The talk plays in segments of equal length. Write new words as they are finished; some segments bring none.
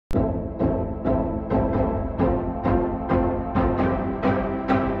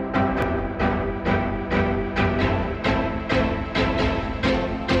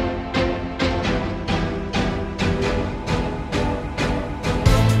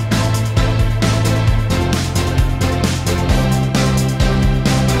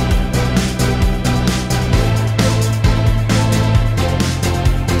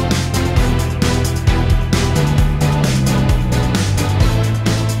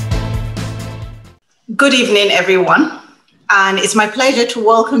Good evening, everyone. And it's my pleasure to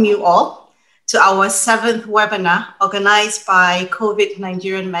welcome you all to our 7th webinar organized by COVID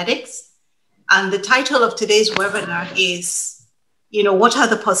Nigerian medics. And the title of today's webinar is, what are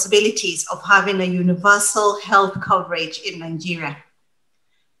the possibilities of having a universal health coverage in Nigeria?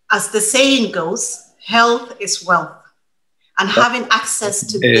 As the saying goes, health is wealth. And having access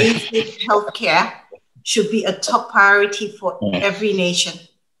to basic healthcare should be a top priority for every nation.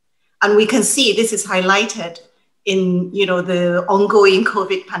 And we can see this is highlighted in the ongoing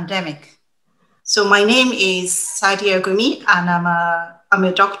COVID pandemic. So my name is Sadia Gumi, and I'm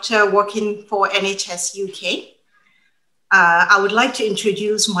a doctor working for NHIS UK. I would like to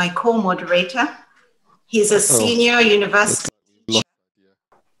introduce my co-moderator. He's a senior university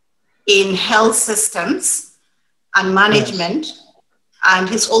in health systems and management, and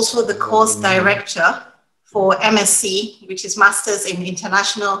he's also the course director for MSc, which is Masters in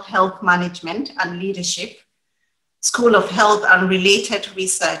International Health Management and Leadership, School of Health and Related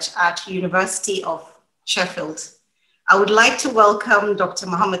Research at University of Sheffield. I would like to welcome Dr.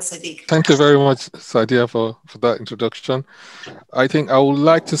 Mohammed Sadiq. Thank you very much, Sadia, for that introduction. I think I would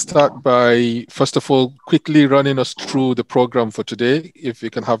like to start by, first of all, quickly running us through the program for today, if you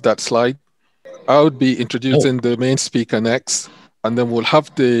can have that slide. I would be introducing the main speaker next, and then we'll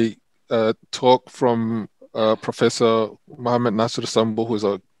have the talk from Professor Mohammed Nasir Sambo, who is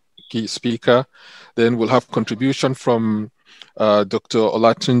our key speaker. Then we'll have contribution from Dr.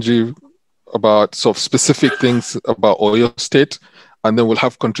 Olatunji about sort of specific things about Oyo State. And then we'll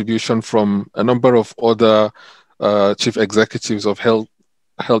have contribution from a number of other chief executives of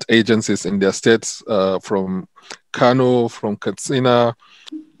health agencies in their states, from Kano, from Katsina.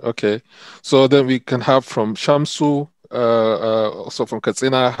 Okay, so then we can have from Shamsu, also from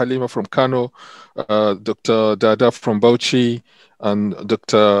Katsina, Halima from Kano, Dr. Dada from Bauchi, and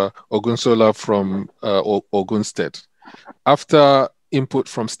Dr. Ogunsola from Ogun State. After input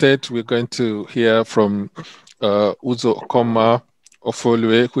from state, we're going to hear from Uzo Okoma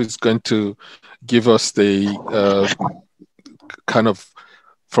Ofolue, who is going to give us the kind of,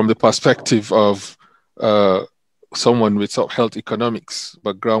 from the perspective of someone with sort of health economics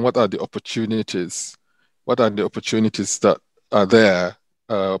background, what are the opportunities? What are the opportunities that are there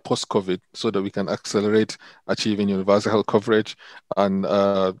post-COVID so that we can accelerate achieving universal health coverage? And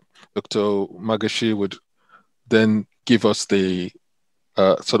Dr. Magashi would then give us the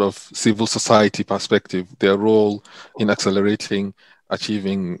sort of civil society perspective, their role in accelerating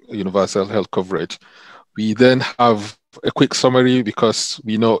achieving universal health coverage. We then have a quick summary because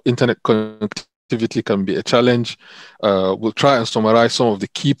we know internet connectivity can be a challenge. We'll try and summarize some of the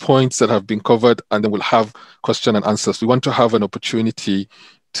key points that have been covered, and then we'll have question and answers. We want to have an opportunity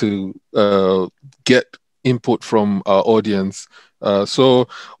to get input from our audience. So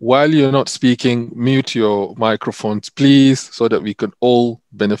while you're not speaking, mute your microphones, please, so that we can all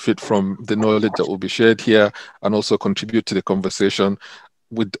benefit from the knowledge that will be shared here and also contribute to the conversation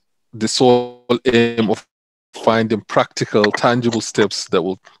with the sole aim of finding practical, tangible steps that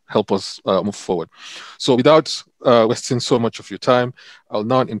will help us move forward. So without wasting so much of your time, I'll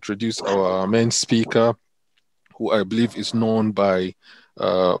now introduce our main speaker, who I believe is known by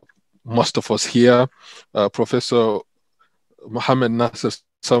most of us here. Professor Mohammed Nasir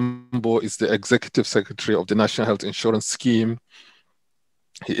Sambo is the Executive Secretary of the National Health Insurance Scheme.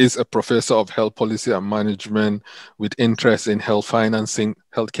 He is a professor of health policy and management with interest in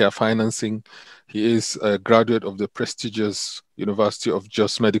healthcare financing. He is a graduate of the prestigious University of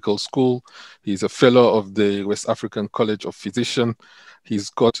Jos Medical School. He's a fellow of the West African College of Physicians. He's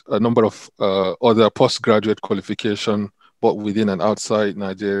got a number of other postgraduate qualifications, both within and outside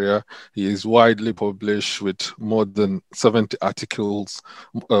Nigeria. He is widely published with more than 70 articles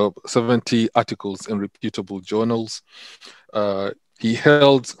in reputable journals. He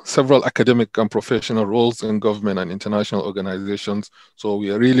held several academic and professional roles in government and international organizations. So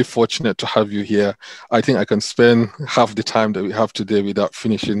we are really fortunate to have you here. I think I can spend half the time that we have today without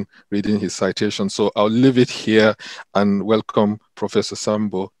finishing reading his citation. So I'll leave it here and welcome Professor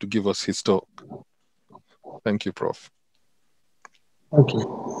Sambo to give us his talk. Thank you, Prof. Okay.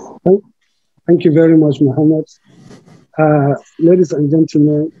 Thank you very much, Mohammed. Ladies and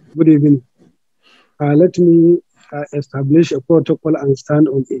gentlemen, good evening. Let me establish a protocol and stand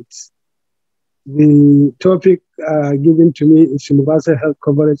on it. The topic given to me is universal health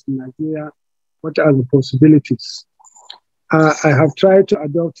coverage in Nigeria. What are the possibilities? I have tried to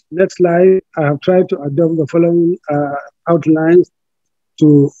adopt, next slide, I have tried to adopt the following outlines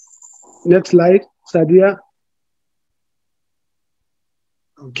to, next slide, Sadia.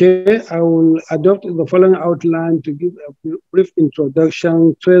 Okay, I will adopt the following outline to give a brief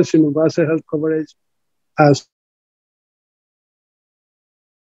introduction, trace universal health coverage, as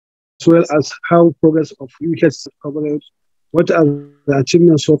well as how progress of UHS coverage, what are the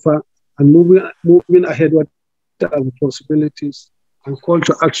achievements so far, and moving ahead, what are the possibilities and call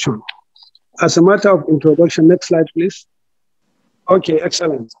to action. As a matter of introduction, next slide, please. Okay,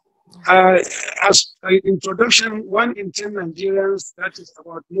 excellent. As an introduction, 1 in 10 Nigerians, that is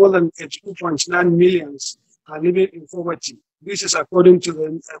about more than 82.9 million, are living in poverty. This is according to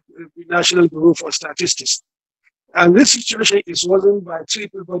the National Bureau for Statistics. And this situation is worsened by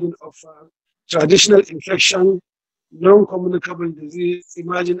triple burden of traditional infection, non-communicable disease,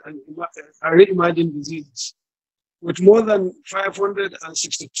 emerging and re-emerging diseases. With more than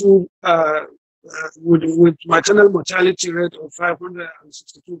 562, with maternal mortality rate of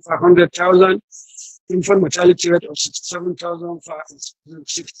 562 per 100,000, infant mortality rate of 67 per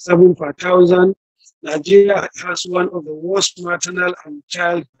 1,000. Nigeria has one of the worst maternal and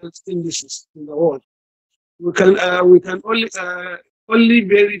child health indices in the world. We can only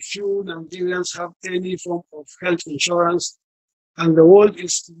very few Nigerians have any form of health insurance, and the world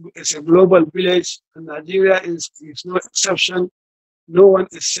is a global village, and Nigeria is no exception. No one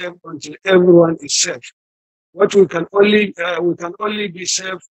is safe until everyone is safe. What we can only be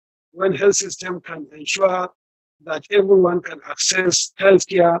safe when health system can ensure that everyone can access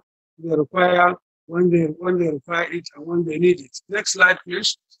healthcare they require when they require it and when they need it. Next slide,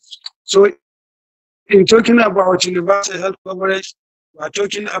 please. So, in talking about universal health coverage, we are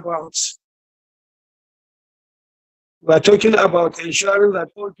talking about ensuring that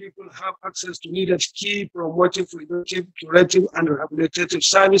all people have access to needed key promotive, preventive, curative, and rehabilitative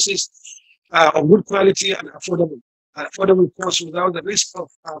services of good quality and affordable cost without the risk of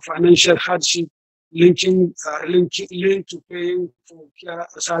financial hardship linked to paying for care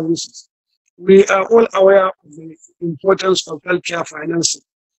services. We are all aware of the importance of healthcare financing.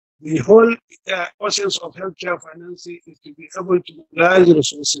 The whole essence of healthcare financing is to be able to mobilize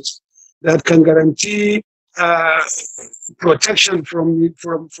resources that can guarantee protection from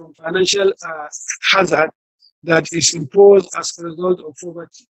financial hazard that is imposed as a result of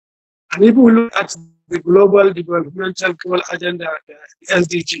poverty. And if we look at the Global Developmental Goal Agenda,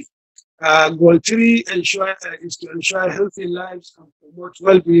 SDG, Goal 3 is to ensure healthy lives and promote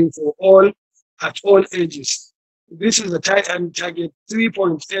well-being for all at all ages. This is the target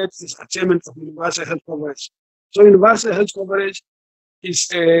 3.8 is attainment of universal health coverage. So universal health coverage is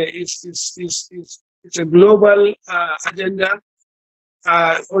a global agenda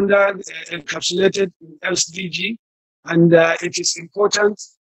encapsulated in SDG, and it is important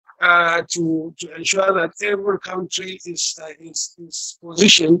to ensure that every country is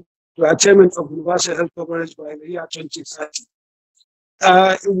positioned to attainment of universal health coverage by the year 2030.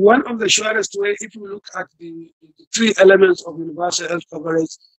 One of the surest way, if you look at the 3 elements of universal health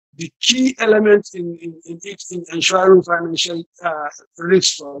coverage, the key element in ensuring financial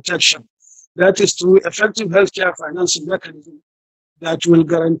risk protection, that is through effective healthcare financing mechanism that will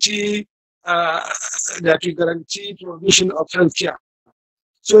guarantee provision of healthcare.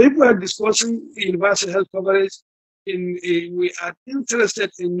 So if we are discussing universal health coverage, we are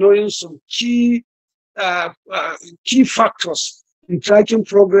interested in knowing some key factors in tracking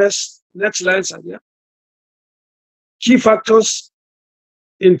progress. Next slide, Sadia. Key factors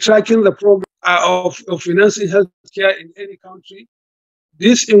in tracking the progress of financing healthcare in any country.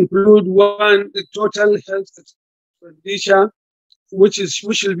 This include 1, the total health expenditure, which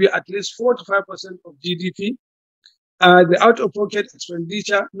will be at least 4 to 5% of GDP. The out-of-pocket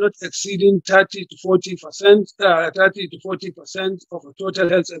expenditure not exceeding 30 to 40% of a total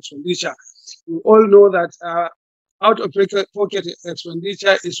health expenditure. We all know that out-of-pocket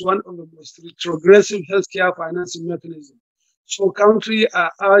expenditure is one of the most retrogressive healthcare financing mechanisms. So countries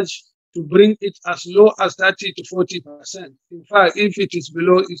are urged to bring it as low as 30 to 40%. In fact, if it is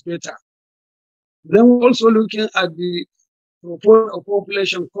below, it's better. Then we're also looking at the proportion of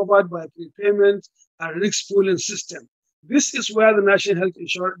population covered by prepayment and risk pooling system. This is where the national health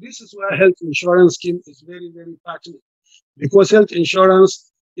insurance scheme is very, very pertinent, because health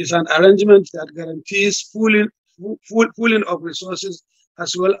insurance is an arrangement that guarantees pooling of resources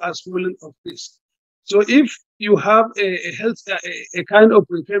as well as pooling of risk. So if you have a kind of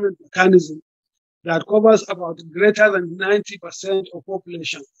prepayment mechanism that covers about greater than 90% of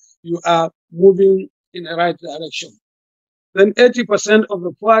population, you are moving in the right direction. Then 80% of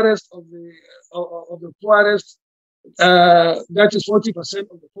the poorest that is 40%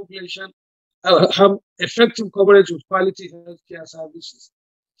 of the population, have effective coverage with quality healthcare services.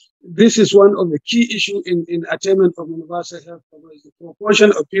 This is one of the key issues in attainment of universal health coverage, the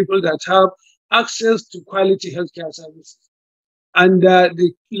proportion of people that have access to quality healthcare services. And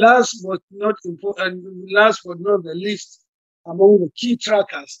the last but not the least, among the key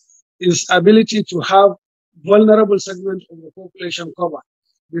trackers is ability to have vulnerable segment of the population covered,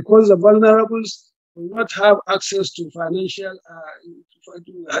 because the vulnerables will not have access to financial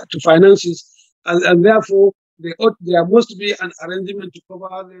to finances, and therefore there must be an arrangement to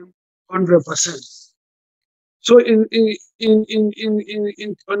cover them 100%. So in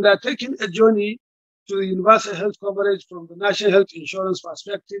undertaking a journey to the universal health coverage from the national health insurance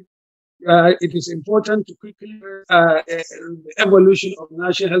perspective, it is important to quickly the evolution of the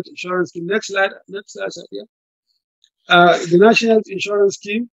national health insurance scheme. Next slide, Sadia. The national health insurance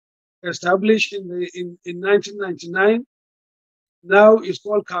scheme, established in 1999, now is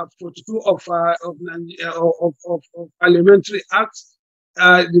called CAP 42 of Parliamentary Acts.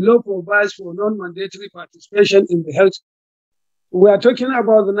 The law provides for non-mandatory participation in the health. We are talking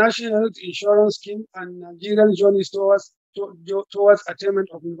about the National Health Insurance Scheme and Nigerian journeys towards attainment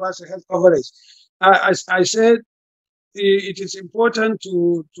of universal health coverage. As I said, it is important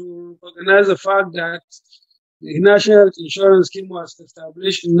to recognize the fact that the National Health Insurance Scheme was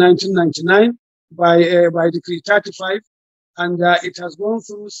established in 1999 by Decree 35, and it has gone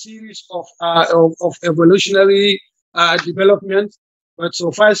through a series of evolutionary development. But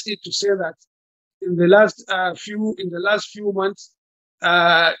suffice it to say that in the last few months,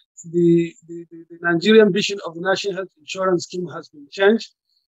 the Nigerian vision of the National Health Insurance Scheme has been changed.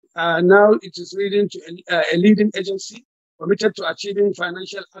 Now it is leading to a leading agency committed to achieving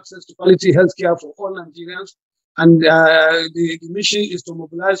financial access to quality healthcare for all Nigerians, and the mission is to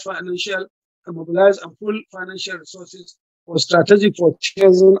mobilize and pool financial resources for strategic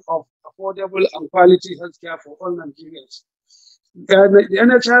purchasing of affordable and quality healthcare for all Nigerians. The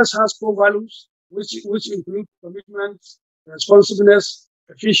NHIS has core values, which include commitment, responsiveness,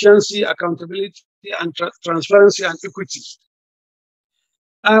 efficiency, accountability, and transparency and equity.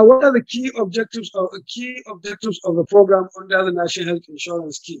 What are the key objectives of the program under the National Health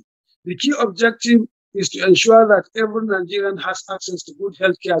Insurance Scheme? The key objective is to ensure that every Nigerian has access to good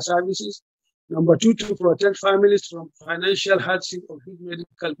healthcare services. Number two, to protect families from financial hardship of big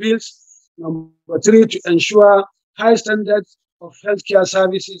medical bills. Number three, to ensure high standards of healthcare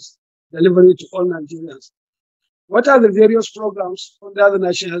services delivery to all Nigerians. What are the various programs under the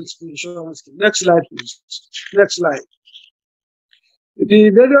National Health Insurance Scheme? Next slide, please. Next slide. The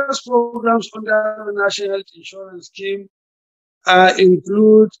various programs under the National Health Insurance Scheme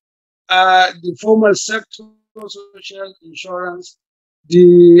include the formal sector social insurance,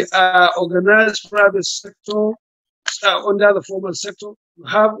 the organized private sector. Under the formal sector, you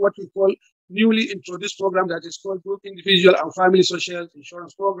have what we call newly introduced program that is called Group Individual and Family Social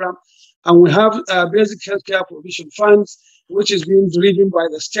Insurance Program, and we have Basic Healthcare Provision Funds, which is being driven by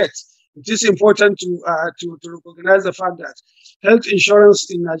the state. It is important to recognize the fact that health insurance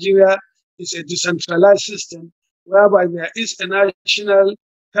in Nigeria is a decentralized system, whereby there is a national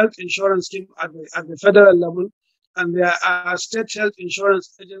health insurance scheme at the federal level, and there are state health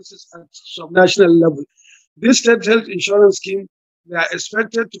insurance agencies at subnational level. This state health insurance scheme, they are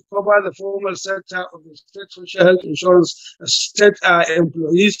expected to cover the formal sector of the state social health insurance, state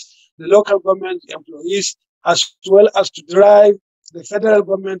employees, the local government employees, as well as to drive the federal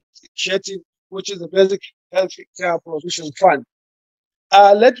government initiative, which is the Basic Health Care Provision Fund.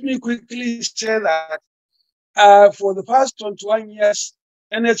 Let me quickly say that for the past 21 years,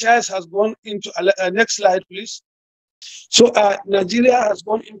 NHIS has gone into, next slide, please. So Nigeria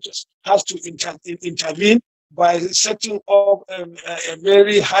has to intervene by setting up a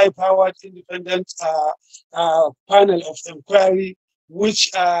very high-powered independent panel of inquiry, which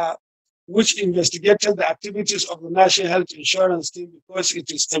investigated the activities of the National Health Insurance Scheme, because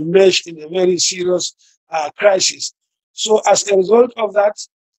it is enmeshed in a very serious crisis. So as a result of that,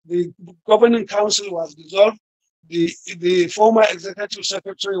 the Governing Council was dissolved. The former Executive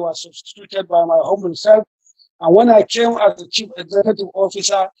Secretary was substituted by my humble self. And when I came as the Chief Executive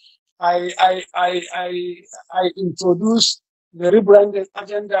Officer, I introduced the rebranded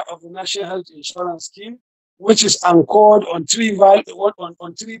agenda of the National Health Insurance Scheme, which is anchored on three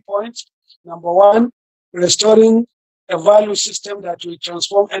points. Number one, restoring a value system that will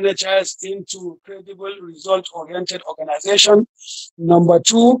transform NHIS into credible, result-oriented organization. Number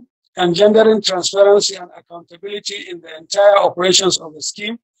two, engendering transparency and accountability in the entire operations of the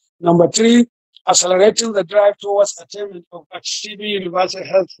scheme. Number three, accelerating the drive towards attainment of achieving universal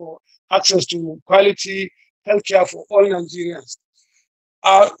health for access to quality healthcare for all Nigerians.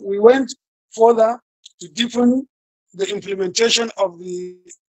 We went further to deepen the implementation of the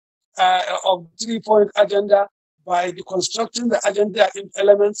three-point agenda by deconstructing the agenda in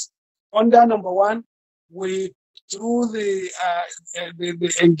elements. Under number one, we through the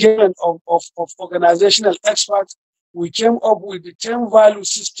engagement of organizational experts, we came up with the 10 value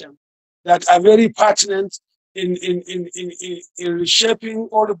system that are very pertinent in reshaping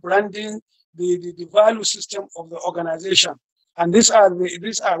or branding the value system of the organization. And these are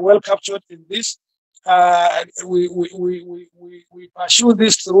well captured in this. We pursue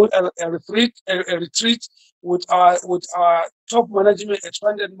this through a retreat with our top management,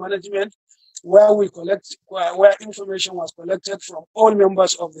 expanded management, where where information was collected from all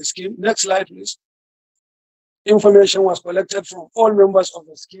members of the scheme. Next slide, please. Information was collected from all members of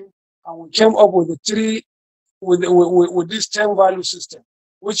the scheme, and we came up with with this 10 value system,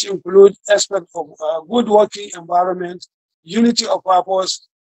 which include aspects of good working environment, unity of purpose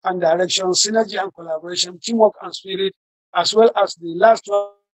and direction, synergy and collaboration, teamwork and spirit, as well as the last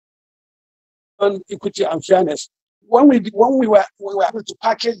one, equity and fairness. When we were able to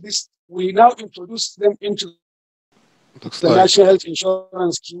package this, we now introduce them into the National Health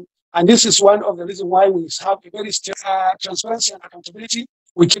Insurance Scheme. And this is one of the reasons why we have a very transparency and accountability.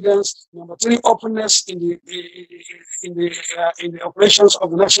 Which against number 3, openness in the operations of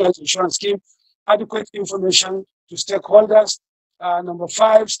the National Health Insurance Scheme, adequate information to stakeholders. Number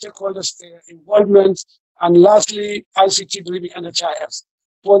 5, stakeholders involvement, and lastly, ICT-driven NHIS.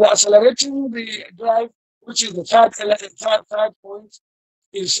 For the accelerating the drive, which is the third point,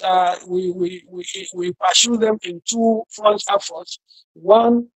 is we pursue them in 2 front efforts.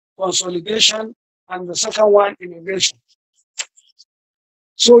 One, consolidation, and the second one, innovation.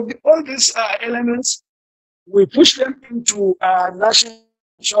 So all these elements, we push them into a national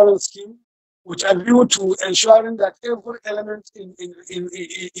insurance scheme, which are due to ensuring that every element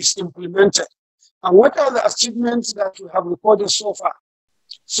is implemented. And what are the achievements that we have recorded so far?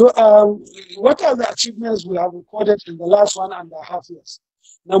 So what are the achievements we have recorded in the last 1.5 years?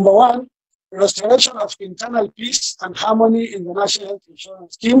 Number 1, restoration of internal peace and harmony in the National Health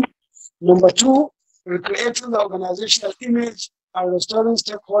Insurance Scheme. Number 2, recreating the organizational image and restoring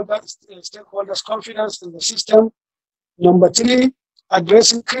stakeholders' confidence in the system. Number 3,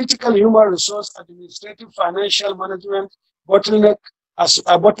 addressing critical human resource, administrative, financial management bottlenecks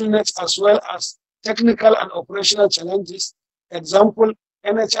as well as technical and operational challenges. Example,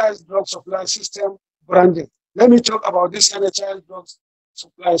 NHIS drug supply system branding. Let me talk about this NHIS drug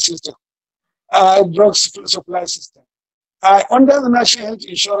supply system. Under the National Health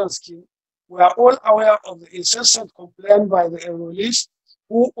Insurance Scheme, we are all aware of the incessant complaint by the enrollees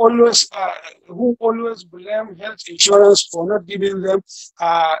who always blame health insurance for not giving them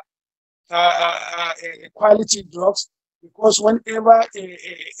quality drugs, because whenever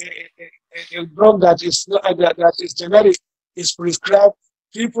a drug that is generic is prescribed,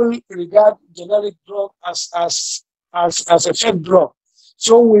 people regard generic drug as a fake drug.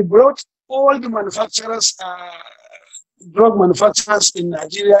 So we brought all the manufacturers, drug manufacturers in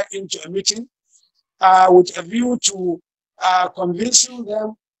Nigeria into a meeting with a view to convincing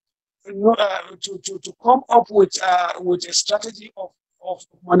them to come up with a strategy of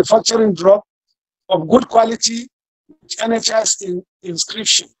manufacturing drug of good quality with NHIS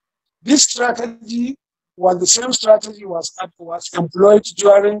inscription. This strategy was the same strategy was employed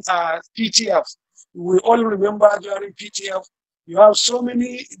during PTF. We all remember during PTF, you have so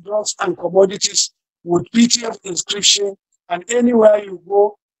many drugs and commodities with PTF inscription, and anywhere you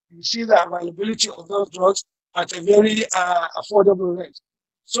go, you see the availability of those drugs at a very affordable rate.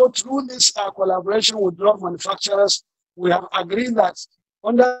 So through this collaboration with drug manufacturers, we have agreed that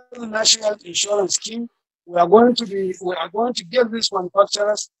under the National Health Insurance Scheme, we are going to get these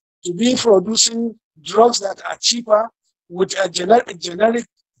manufacturers to be producing drugs that are cheaper, with a generic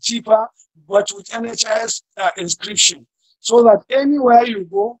cheaper, but with NHIS inscription, so that anywhere you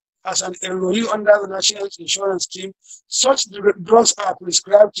go as an enrollee under the National Health Insurance Scheme, such drugs are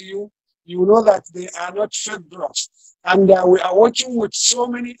prescribed to you, you know that they are not fake drugs. And we are working with so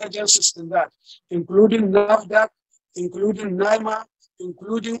many agencies in that, including NAFDAC, including NIMA,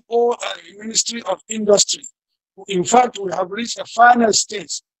 including all Ministry of Industry. In fact, we have reached a final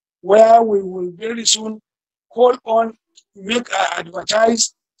stage where we will very soon call on,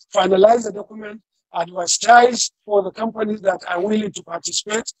 advertise, finalize the document, advertise for the companies that are willing to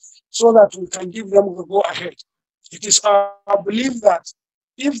participate, so that we can give them the go ahead. It is our belief that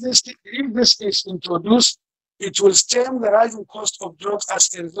if this is introduced, it will stem the rising cost of drugs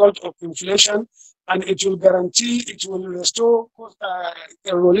as a result of inflation, and it will restore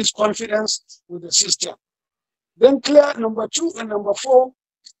enrollees' confidence with the system. Then number 2 and number 4,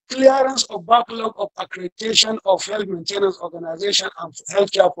 clearance of backlog of accreditation of health maintenance organization and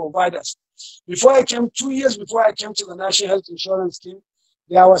healthcare providers. 2 years before I came to the National Health Insurance Scheme,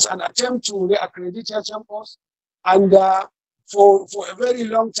 there was an attempt to re-accredit HMOs, And for a very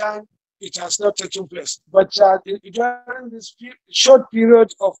long time, it has not taken place. But during this short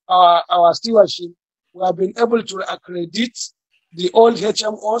period of our stewardship, we have been able to accredit the old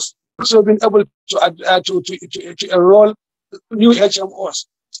HMOs, also been able to enroll new HMOs.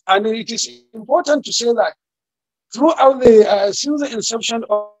 And it is important to say that throughout since the inception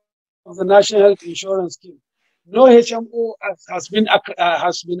of the National Health Insurance Scheme, no HMO has been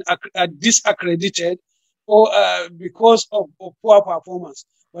disaccredited or because of poor performance.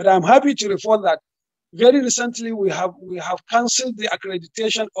 But I'm happy to report that very recently we have cancelled the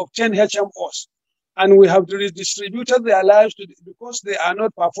accreditation of 10 HMOs, and we have redistributed their lives because they are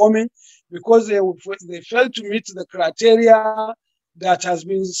not performing, because they failed to meet the criteria that has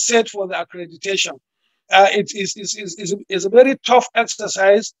been set for the accreditation. It is a very tough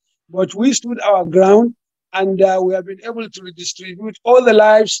exercise, but we stood our ground, and we have been able to redistribute all the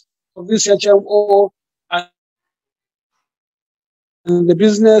lives of this HMO, and the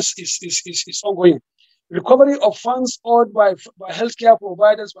business is ongoing. Recovery of funds owed by healthcare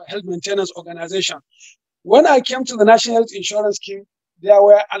providers, by health maintenance organizations. When I came to the National Health Insurance Scheme, there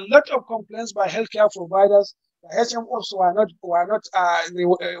were a lot of complaints by healthcare providers. The HMOs they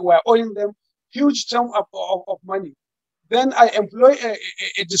were owing them huge sum of money. Then I employ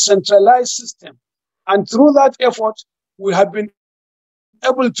a decentralized system, and through that effort, we have been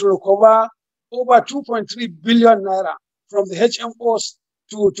able to recover over 2.3 billion naira from the HMOs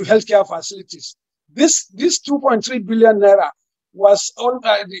to healthcare facilities. This 2.3 billion naira was all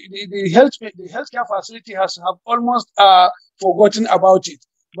the healthcare facility have almost forgotten about it.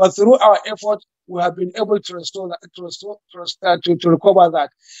 But through our effort, we have been able to restore that, to recover that.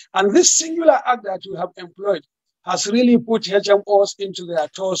 And this singular act that we have employed has really put HMOs into their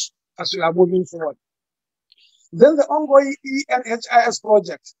toes as we are moving forward. Then the ongoing NHIS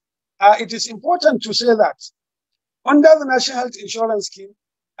project. It is important to say that under the National Health Insurance Scheme,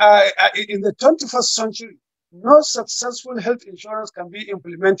 in the 21st century, no successful health insurance can be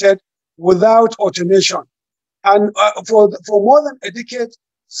implemented without automation. And for more than a decade,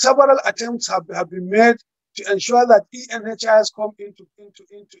 several attempts have been made to ensure that NHIS come into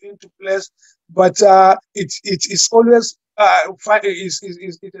place, but it is always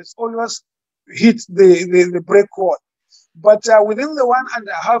it has always hit the break cord. But within the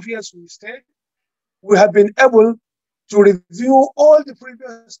 1.5 years we stayed, we have been able to review all the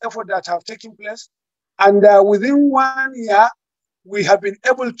previous efforts that have taken place, and within 1 year, we have been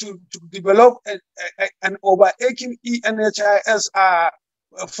able to develop an overarching NHIS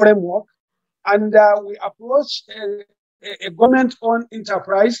framework, and we approach a government-owned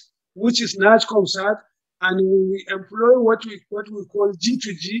enterprise, which is NACOMSAT, and we employ what we call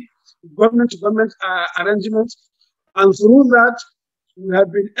G2G, government-to-government arrangements, and through that, we have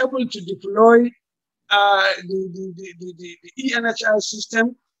been able to deploy the NHIS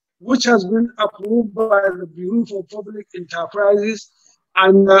system, which has been approved by the Bureau for Public Enterprises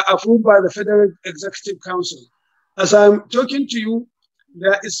and approved by the Federal Executive Council. As I'm talking to you,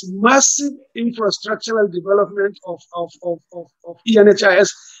 there is massive infrastructural development of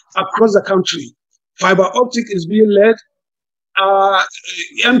NHIS across the country. Fiber optic is being led,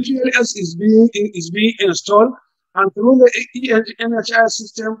 MPLS is being installed, and through the NHIS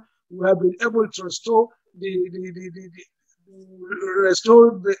system, we have been able to restore the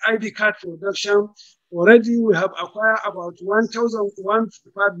ID card production. Already we have acquired about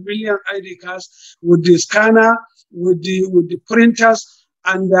 1.5 million ID cards with the scanner, with the printers,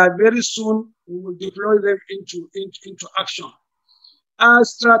 and very soon we will deploy them into action.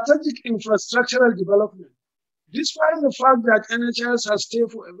 Strategic infrastructural development. Despite the fact that NHIS has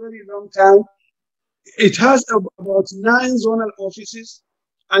stayed for a very long time, it has about 9 zonal offices,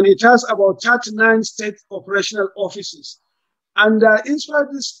 and it has about 39 state operational offices. And in spite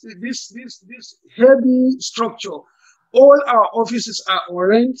of this heavy structure, all our offices are on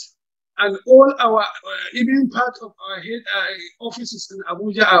rent, and all our, even part of our head offices in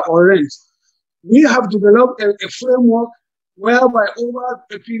Abuja are on rent. We have developed a framework whereby over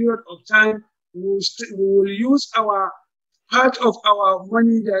a period of time, we will use our part of our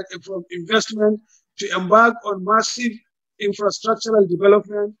money that from investment to embark on massive infrastructural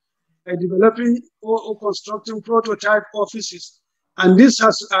development, developing or constructing prototype offices. And this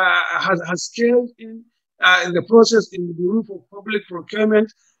has scaled in the process in the Bureau for Public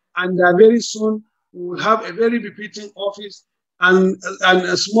Procurement, and very soon we will have a very repeating office and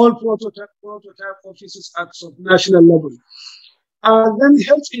a small prototype offices at sub-national level. Then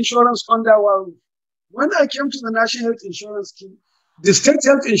health insurance under our roof. When I came to the National Health Insurance Scheme, the state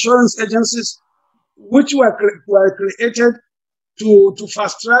health insurance agencies, which were created, to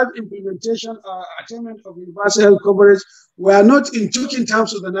fast-track implementation or attainment of universal health coverage were not in talking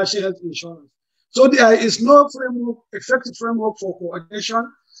terms with the National Health Insurance. So there is no framework, effective framework for coordination,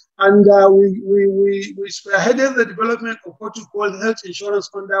 and we spearheaded the development of what we call health insurance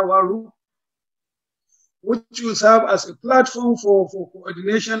under one roof, which will serve as a platform for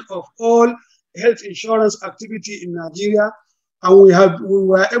coordination of all health insurance activity in Nigeria. And we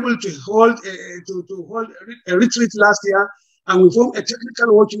were able to hold a retreat last year, and we formed a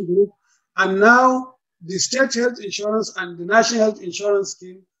technical working group. And now the state health insurance and the national health insurance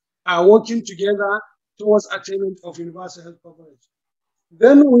scheme are working together towards attainment of universal health coverage.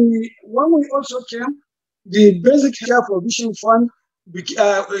 Then when we also came, the basic care provision fund, we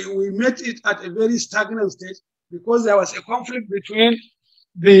met it at a very stagnant stage because there was a conflict between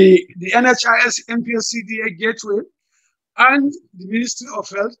the NHIS MPSCDA gateway and the Ministry of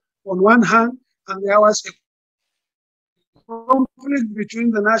Health on one hand, and there was a conflict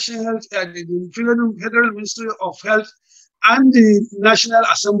between the National Health and the Federal Ministry of Health and the National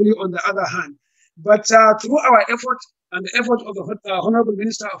Assembly on the other hand. But through our effort and the effort of the Honorable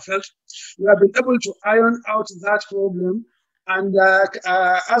Minister of Health, we have been able to iron out that problem. And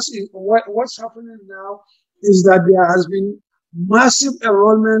what's happening now is that there has been massive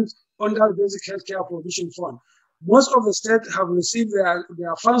enrollment under the Basic Healthcare Provision Fund. Most of the states have received their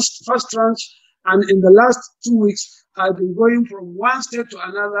first tranche, and in the last 2 weeks, I've been going from one state to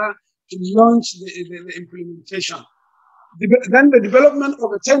another to launch the implementation. Then the development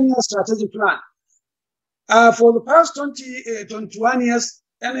of a 10-year strategic plan. For the past 21 years,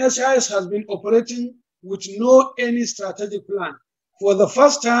 NHIS has been operating with any strategic plan. For the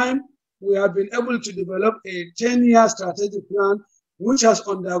first time, we have been able to develop a 10-year strategic plan, which has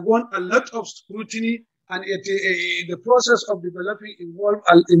undergone a lot of scrutiny, and the process of developing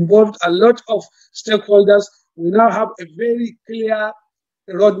involved a lot of stakeholders. We now have a very clear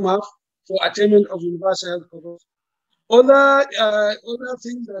roadmap for attainment of universal health coverage. Other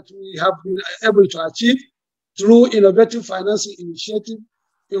things that we have been able to achieve through innovative financing initiatives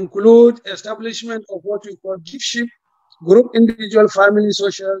include establishment of what we call GIFSHIP, Group Individual Family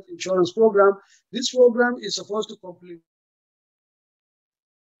Social Insurance Program. This program is supposed to complement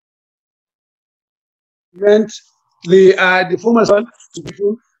the formal fund to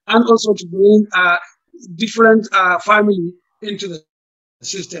people, and also to bring different family into the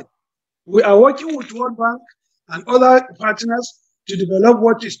system. We are working with World Bank and other partners to develop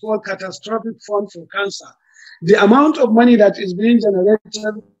what is called catastrophic fund for cancer. The amount of money that is being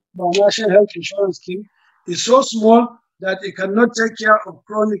generated by National Health Insurance Scheme is so small that it cannot take care of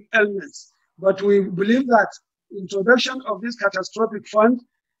chronic ailments. But we believe that introduction of this catastrophic fund,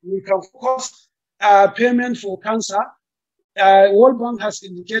 we can focus payment for cancer. World Bank has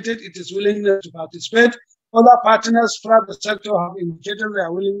indicated it is willingness to participate. Other partners, private sector, have indicated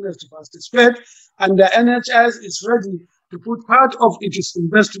their willingness to participate, and the NHIS is ready to put part of its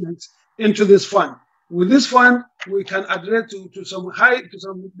investment into this fund. With this fund, we can address to some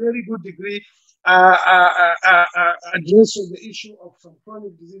very good degree address the issue of some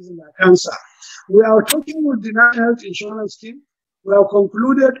chronic diseases like cancer. We are talking with the National Health Insurance Scheme. We have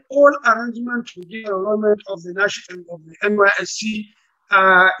concluded all arrangements to get enrollment of the NYSC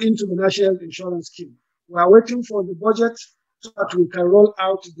into the National Health Insurance Scheme. We are waiting for the budget so that we can roll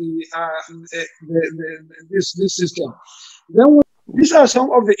out this system. Then these are some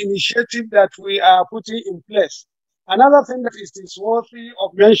of the initiatives that we are putting in place. Another thing that is worthy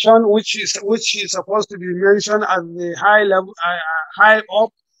of mention, which is supposed to be mentioned at the high level, high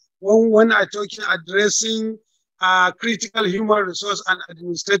up, when I talk addressing critical human resource and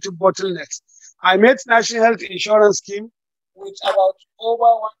administrative bottlenecks. I met National Health Insurance Scheme with about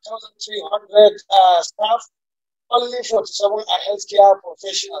over 1,300 staff, only 47 are healthcare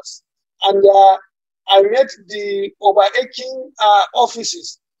professionals. And I met the overaching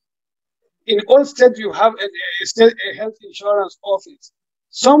offices. In all states, you have a health insurance office.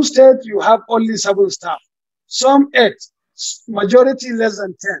 Some states, you have only 7 staff. Some 8, majority less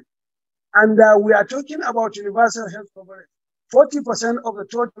than 10. And we are talking about universal health coverage. 40% of the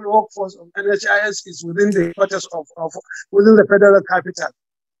total workforce of NHIS is within the quarters within the federal capital.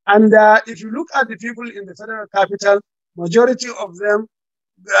 And if you look at the people in the federal capital, majority of them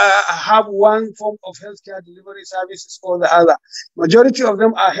have one form of healthcare delivery services or the other. Majority of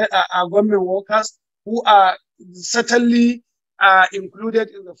them are government workers who are certainly included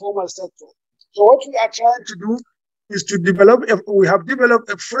in the formal sector. So what we are trying to do is to develop, we have developed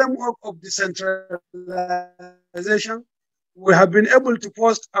a framework of decentralization. We have been able to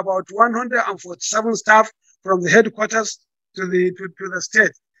post about 147 staff from the headquarters to the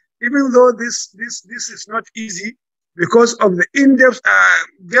state. Even though this is not easy, because of the in-depth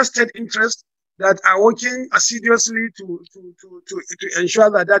vested interest that are working assiduously to ensure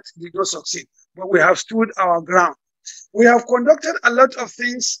that that did not succeed. But we have stood our ground. We have conducted a lot of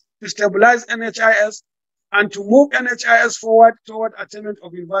things to stabilize NHIS and to move NHIS forward toward attainment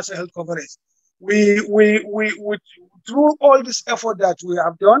of universal health coverage. Through all this effort that we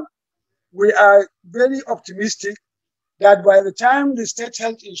have done, we are very optimistic that by the time the state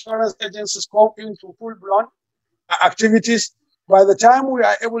health insurance agencies come into full-blown activities, by the time we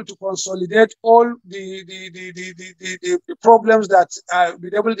are able to consolidate all the problems that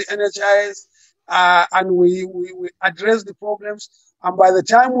bedevil the NHIS, and we address the problems, and by the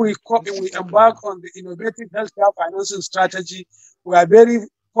time we embark on the innovative healthcare financing strategy, we are very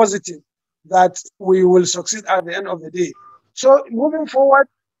positive that we will succeed at the end of the day. So moving forward,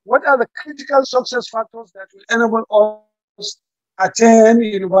 what are the critical success factors that will enable us attain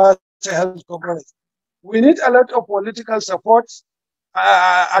universal health coverage? We need a lot of political support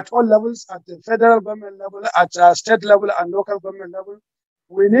at all levels, at the federal government level, at state level and local government level.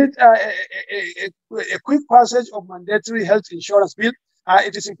 We need a quick passage of mandatory health insurance bill.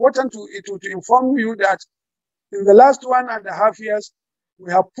 It is important to inform you that in the last 1.5 years,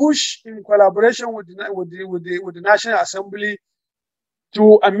 we have pushed in collaboration with the National Assembly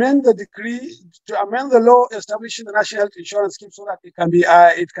to amend the decree, to amend the law establishing the National Health Insurance Scheme so that it can be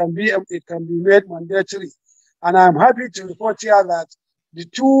made mandatory. And I'm happy to report here that the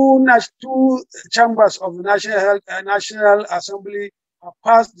two chambers of the National Assembly have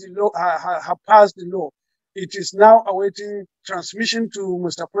passed the law. It is now awaiting transmission to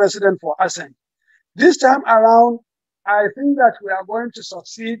Mr. President for assent. This time around, I think that we are going to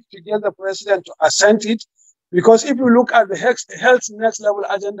succeed to get the President to assent it, because if you look at the health next level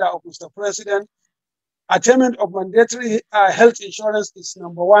agenda of Mr. President, attainment of mandatory health insurance is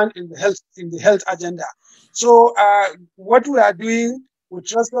 #1 in the health agenda. So what we are doing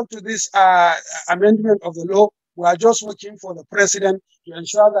with respect to this amendment of the law, we are just working for the President to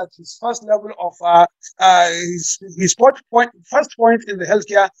ensure that his first level of his first point in the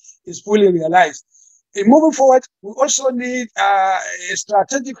healthcare is fully realized. In moving forward, we also need a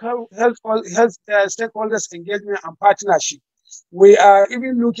strategic health stakeholders engagement and partnership. We are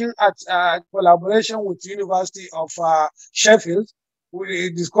even looking at collaboration with the University of Sheffield.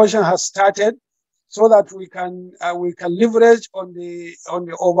 Discussion has started so that we can leverage on the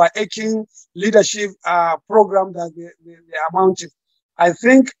overarching leadership program that they are mounting. I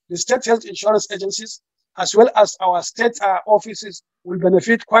think the state health insurance agencies, as well as our state offices, will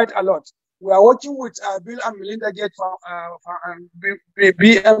benefit quite a lot. We are working with Bill and Melinda Gates from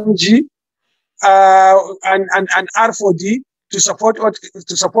BMG and R4D to support us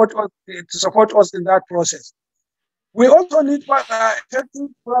in that process. We also need effective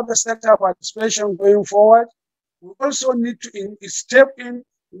private sector participation going forward. We also need to step in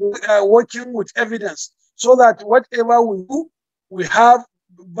working with evidence so that whatever we do, we have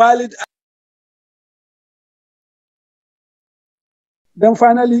valid. Then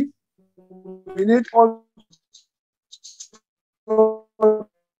finally, we need also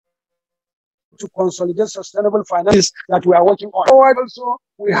to consolidate sustainable finance that we are working on. Also,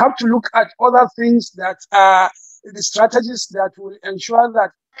 we have to look at other things that are the strategies that will ensure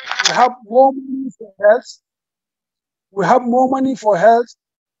that we have more money for health, we have more money for health,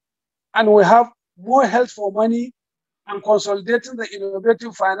 and we have more health for money, and consolidating the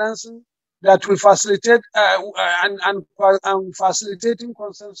innovative financing that will facilitate and facilitating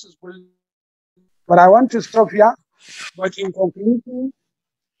consensus. But I want to stop here. But in conclusion,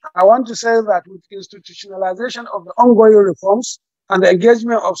 I want to say that with institutionalization of the ongoing reforms and the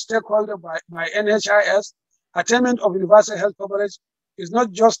engagement of stakeholders by NHIS, attainment of universal health coverage is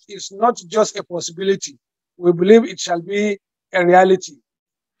not just a possibility. We believe it shall be a reality.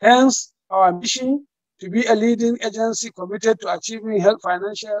 Hence, our mission to be a leading agency committed to achieving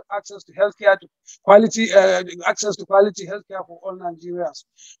financial access to healthcare, access to quality healthcare for all Nigerians.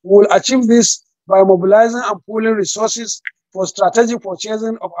 We will achieve this by mobilizing and pooling resources for strategic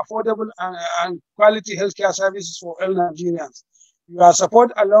purchasing of affordable and quality healthcare services for all Nigerians. Your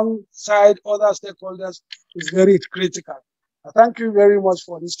support alongside other stakeholders is very critical. Thank you very much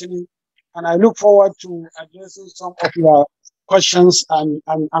for listening, and I look forward to addressing some of your questions and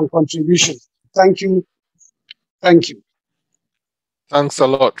contributions. Thank you. Thank you. Thanks a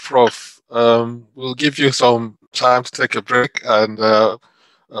lot, Prof. We'll give you some time to take a break, and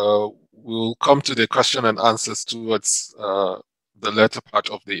we'll come to the question and answers towards the later part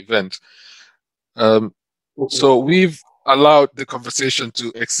of the event. So we've allowed the conversation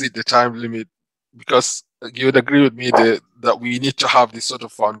to exceed the time limit because you would agree with me that we need to have this sort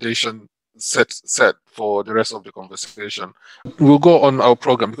of foundation set for the rest of the conversation. We'll go on our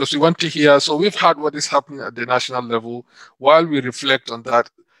program because we want to hear. So we've heard what is happening at the national level. While we reflect on that,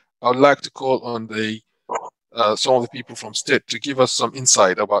 I would like to call on some of the people from state to give us some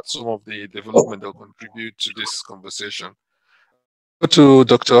insight about some of the development that will contribute to this conversation. Go to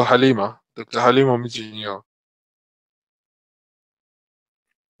Dr. Halima Mijinyo,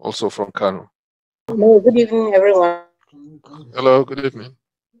 also from Kano. Hello, good evening, everyone. Hello, good evening.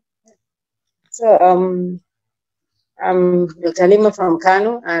 So, I'm Dr. Halima from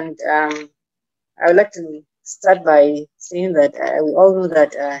Kano, and I would like to start by saying that we all know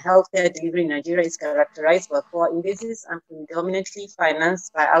that healthcare delivery in Nigeria is characterized by poor indices and predominantly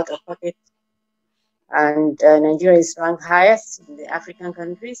financed by out-of-pocket. And Nigeria is ranked highest in the African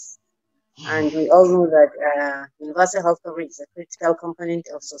countries. And we all know that universal health coverage is a critical component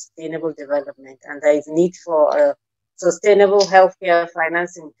of sustainable development, and there is need for sustainable healthcare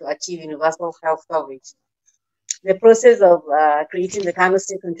financing to achieve universal health coverage. The process of creating the Kano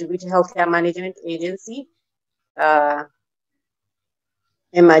State Contributing Healthcare Management Agency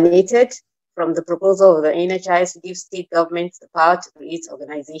emanated from the proposal of the NHIS to give state governments the power to create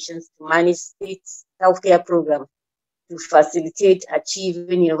organizations to manage states' healthcare programs to facilitate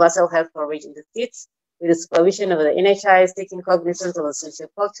achieving universal health coverage in the states, with the supervision of the NHIS taking cognizance of the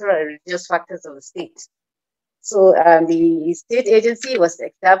socio-cultural and religious factors of the state. So the state agency was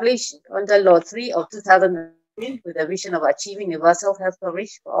established under Law 3 of 2009 with a vision of achieving universal health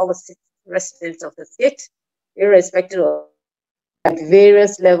coverage for all the residents of the state, irrespective of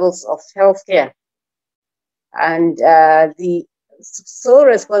various levels of healthcare. And the sole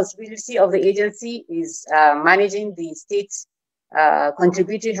responsibility of the agency is managing the state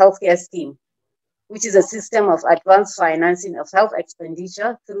contributory healthcare scheme, which is a system of advanced financing of health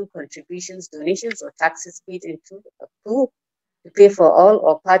expenditure through contributions, donations, or taxes paid into a pool to pay for all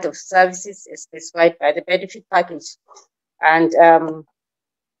or part of services specified by the benefit package. And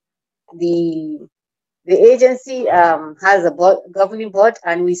the agency has a governing board,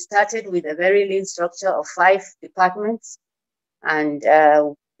 and we started with a very lean structure of 5 departments, and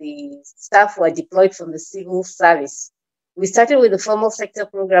the staff were deployed from the civil service. We started with the formal sector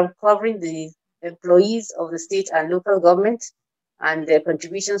program covering the employees of the state and local government, and their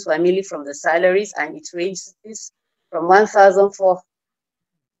contributions were mainly from the salaries, and it ranges from 1,004.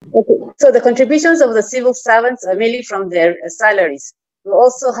 Okay, so the contributions of the civil servants are mainly from their salaries. We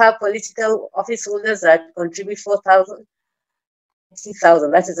also have political office holders that contribute 4,000,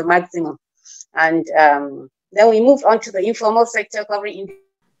 3,000. That is the maximum. And then we move on to the informal sector covering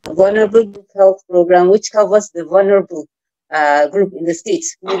the vulnerable group health program, which covers the vulnerable group in the state.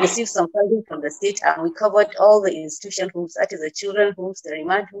 We received some funding from the state, and we covered all the institution homes, that is the children homes, the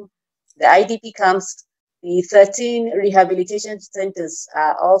remand home, the IDP camps, the 13 rehabilitation centers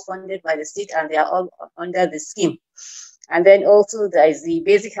are all funded by the state, and they are all under the scheme. And then also there is the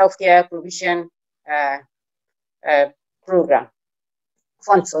basic healthcare provision program,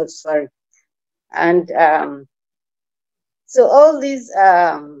 fund, sorry. And so all these,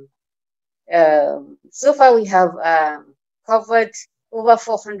 so far we have covered over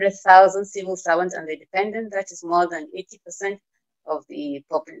 400,000 civil servants and their dependents. That is more than 80% of the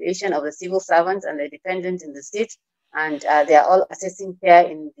population of the civil servants and their dependents in the state. And they are all accessing care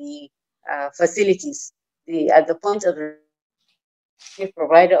in the facilities. At the point of the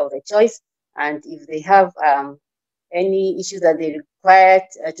provider of their choice, and if they have any issues that they require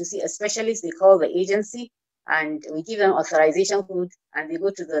to see a specialist, they call the agency, and we give them authorization code, and they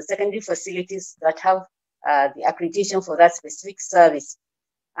go to the secondary facilities that have the accreditation for that specific service.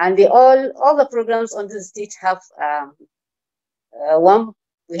 And they all the programs under the state have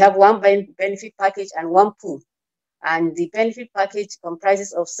we have one benefit package and one pool. And the benefit package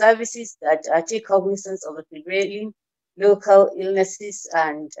comprises of services that take cognizance of the prevailing local illnesses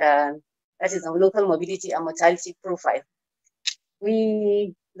and that is a local mobility and mortality profile.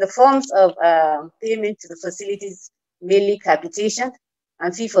 The forms of payment to the facilities mainly capitation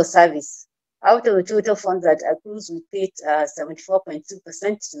and fee for service. Out of the total funds that accrues, we paid 74.2%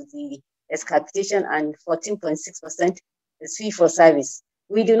 to the as capitation and 14.6% is fee for service.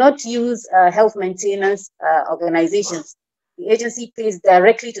 We do not use health maintenance organizations. The agency pays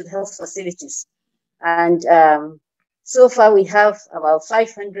directly to the health facilities. And so far we have about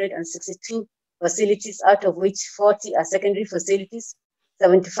 562 facilities, out of which 40 are secondary facilities,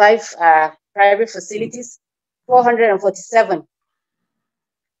 75 are private facilities, 447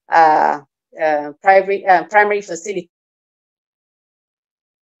 primary facilities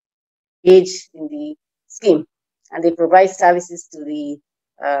engaged in the scheme, and they provide services to the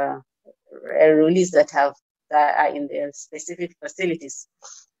enrollees that are in their specific facilities.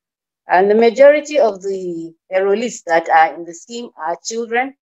 And the majority of the enrollees that are in the scheme are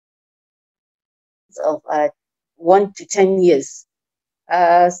children of 1 to 10 years.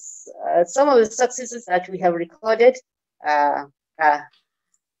 Some of the successes that we have recorded, in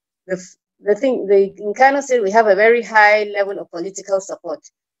Kano State, we have a very high level of political support.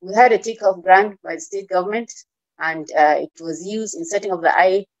 We had a takeoff grant by the state government, and it was used in setting up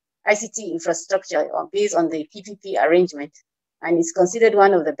the ICT infrastructure based on the PPP arrangement, and it's considered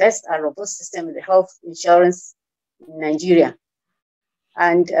one of the best and robust systems in the health insurance in Nigeria.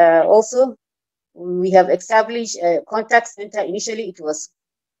 And also, we have established a contact center. Initially, it was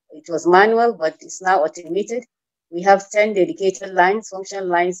manual, but it's now automated. We have 10 dedicated lines, function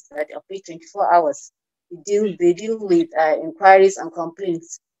lines that operate 24 hours. They deal with inquiries and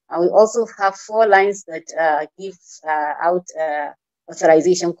complaints. And we also have 4 lines that give out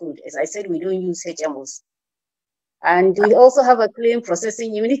authorization code. As I said, we don't use HMOs. And we also have a claim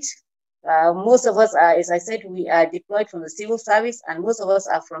processing unit. Most of us are, as I said, we are deployed from the civil service, and most of us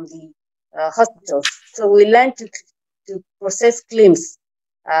are from the hospitals. So we learned to process claims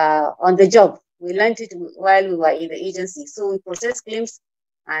on the job. We learned it while we were in the agency. So we process claims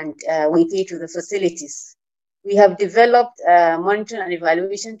and we pay to the facilities. We have developed monitoring and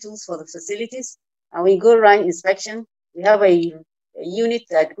evaluation tools for the facilities, and we go run inspection. We have a unit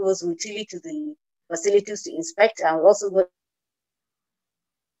that goes routinely to the facilities to inspect, and we also go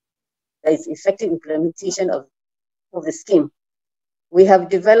as effective implementation of the scheme. We have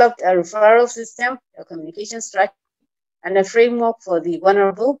developed a referral system, a communication strategy, and a framework for the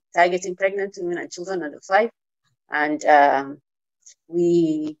vulnerable, targeting pregnant women and children under 5. And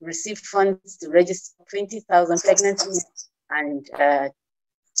we received funds to register 20,000 pregnant women and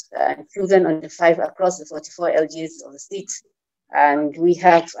children under 5 across the 44 LGAs of the state. And we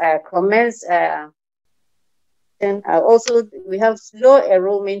have commenced, and also we have low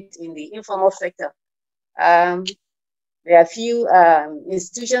enrollment in the informal sector. There are a few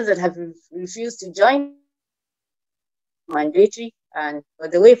institutions that have refused to join mandatory,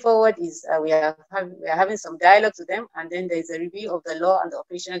 but the way forward is we are having some dialogue with them, and then there's a review of the law and the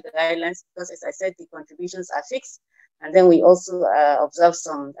operational guidelines, because as I said, the contributions are fixed, and then we also observe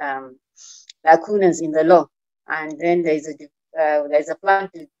some lacunas in the law, and then there's a plan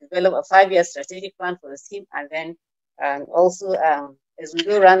to develop a 5-year strategic plan for the scheme, and then also as we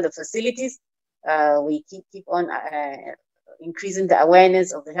go around the facilities, we keep on increasing the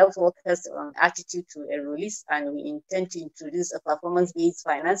awareness of the health workers on attitude to enrollees, and we intend to introduce a performance-based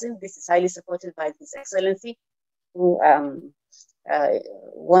financing. This is highly supported by His Excellency, who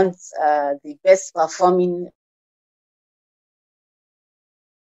wants the best performing.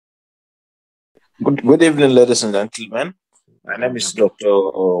 Good evening, ladies and gentlemen. My name is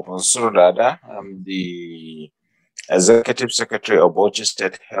Dr. Mansour Dada. I'm the Executive Secretary of Bauchi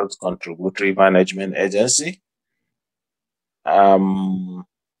State Health Contributory Management Agency. The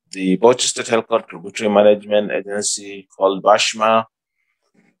Bauchi State Health Contributory Management Agency, called BASHMA.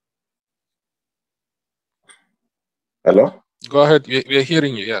 Hello? Go ahead. We're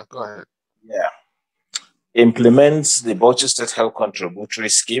hearing you. Yeah, go ahead. Yeah. Implements the Bauchi State Health Contributory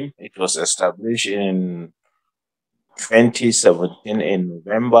Scheme. It was established in 2017 in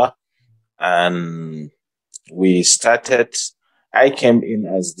November, and we started. I came in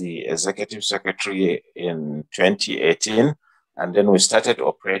as the Executive Secretary in 2018, and then we started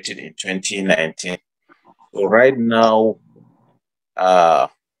operating in 2019. So right now,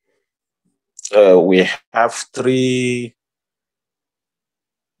 we have 3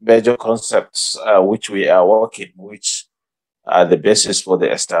 major concepts which we are working, which are the basis for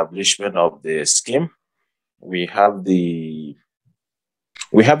the establishment of the scheme. We have the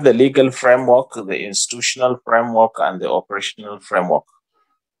legal framework, the institutional framework, and the operational framework.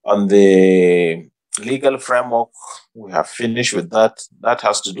 On the legal framework, we have finished with that. That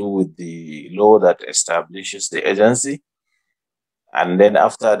has to do with the law that establishes the agency. And then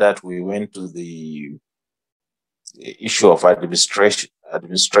after that, we went to the issue of administration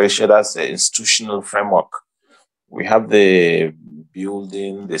as the institutional framework. We have the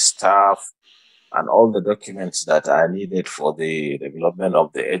building, the staff, and all the documents that are needed for the development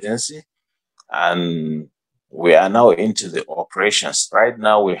of the agency. And we are now into the operations. Right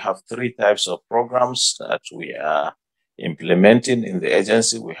now, we have 3 types of programs that we are implementing in the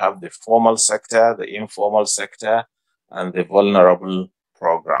agency. We have the formal sector, the informal sector, and the vulnerable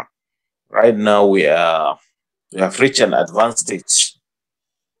program. Right now, we have reached an advanced stage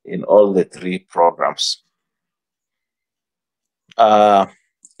in all the 3 programs.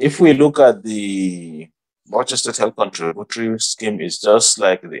 If we look at the Bauchi State Health Contributory Scheme, is just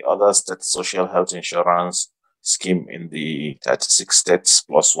like the other state social health insurance scheme in the 36 states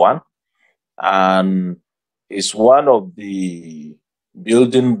plus 1. and is one of the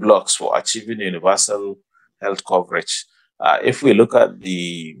building blocks for achieving universal health coverage. If we look at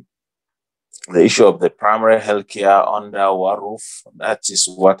the issue of the primary health care under one roof, that is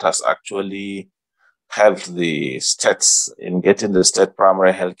what has actually helped the states in getting the state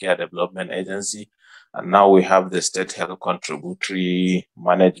primary health care development agency. And now we have the state health contributory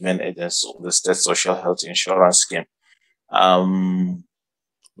management agency, the state social health insurance scheme.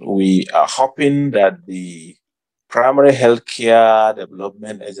 We are hoping that the primary health care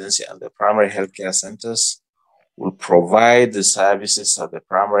development agency and the primary health care centers will provide the services at the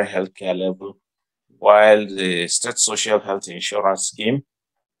primary health care level, while the state social health insurance scheme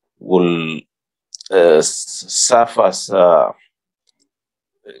will serve as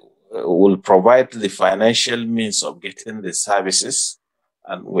will provide the financial means of getting the services.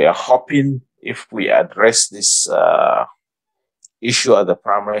 And we are hoping if we address this issue at the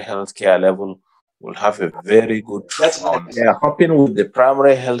primary health care level, we'll have a very good. We are hoping with the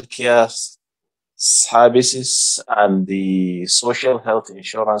primary health care services and the social health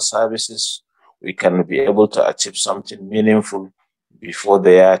insurance services, we can be able to achieve something meaningful before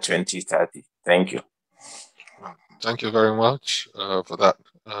the year 2030. Thank you. Thank you very much for that.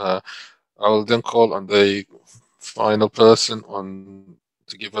 I will then call on the final person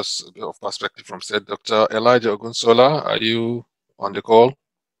to give us a bit of perspective from said Dr. Elijah Ogunsola. Are you on the call?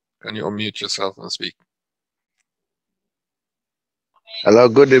 Can you unmute yourself and speak? Hello,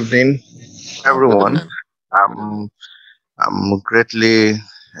 good evening, everyone. Good evening. I'm greatly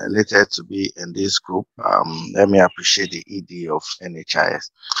elated to be in this group. Let me appreciate the ED of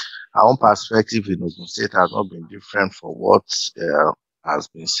NHIS. Our own perspective in Ogun State has not been different from what has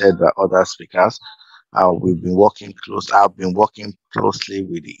been said by other speakers. I've been working closely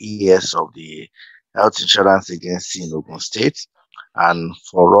with the ES of the Health Insurance Agency in Ogun State. And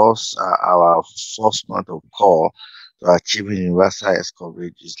for us, our first month of call to achieving universal health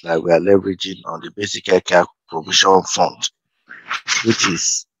coverage is like we are leveraging on the Basic Health Care Provision Fund, which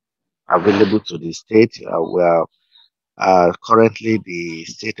is available to the state. Currently, the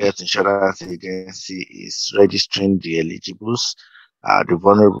State Health Insurance Agency is registering the eligibles, the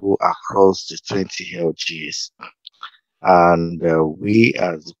vulnerable across the 20 LGs. And we,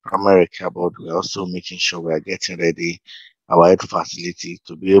 as the primary care board, we're also making sure we are getting ready our health facility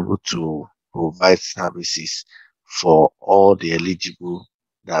to be able to provide services for all the eligible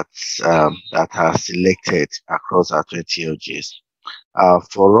that are selected across our 20 LGs.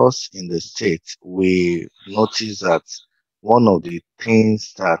 For us in the state, we notice that one of the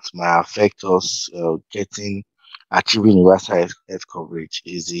things that might affect us achieving universal health coverage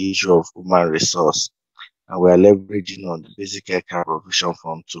is the issue of human resource. And we are leveraging on the Basic Health Care Provision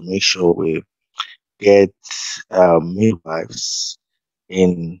Fund to make sure we get midwives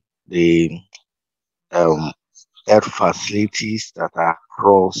in the health facilities that are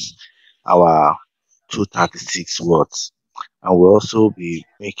across our 236 wards. And we'll also be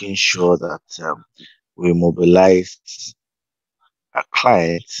making sure that we mobilize our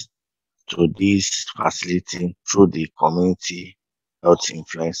clients to this facility through the community health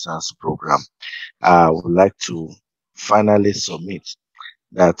influencers program. I would like to finally submit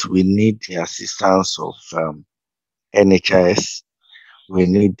that we need the assistance of NHIS. We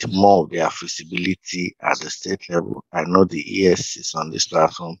need more of their feasibility at the state level. I know the ES is on this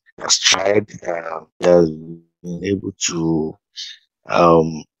platform. Has tried, has been able to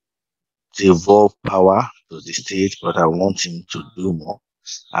devolve power to the state, but I want him to do more.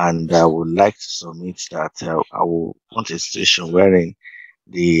 And I would like to submit that I will want a situation wherein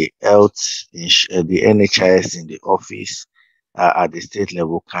the NHIS in the office at the state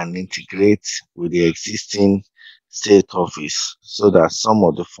level can integrate with the existing state office so that some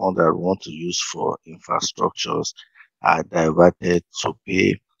of the funds that we want to use for infrastructures are diverted to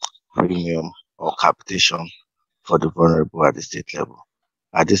pay premium or capitation for the vulnerable at the state level.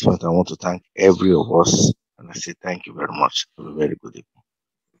 At this point, I want to thank every of us, and I say thank you very much. Have a very good evening.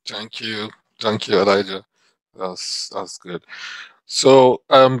 Thank you, Elijah. That's good. So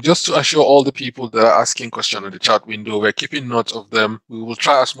just to assure all the people that are asking questions in the chat window, we're keeping note of them. We will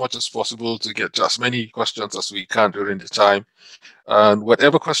try as much as possible to get to as many questions as we can during the time. And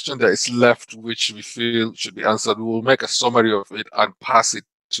whatever question that is left, which we feel should be answered, we will make a summary of it and pass it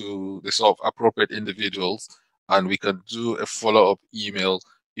to the sort of appropriate individuals. And we can do a follow-up email.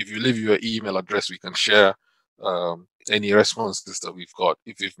 If you leave your email address, we can share any responses that we've got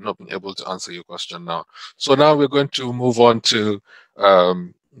if we've not been able to answer your question now. So now we're going to move on to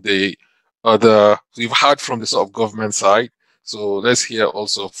the other, we've heard from the sort of government side. So let's hear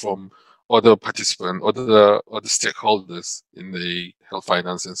also from other participants, other stakeholders in the health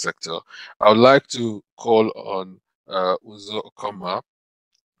financing sector. I would like to call on Uzo Okoma,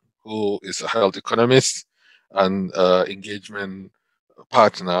 who is a health economist and engagement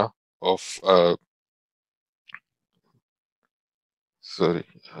partner of so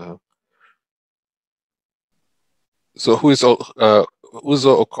who is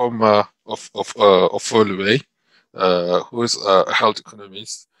Uzo Okoma of Olue, who is a health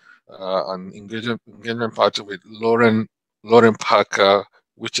economist and engagement partner with Lauren Parker,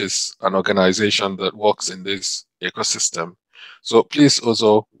 which is an organization that works in this ecosystem. So please,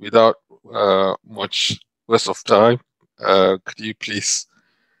 Uzo, without much waste of time, could you please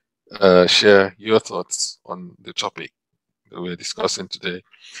share your thoughts on the topic that we're discussing today?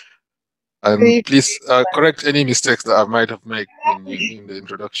 And please correct any mistakes that I might have made in the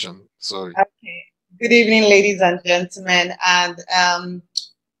introduction. Sorry. Okay. Good evening, ladies and gentlemen, and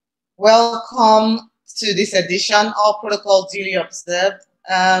welcome to this edition. All protocol duly observed.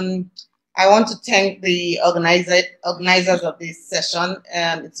 I want to thank the organizers of this session.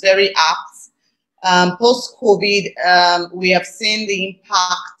 It's very apt. Post-COVID, we have seen the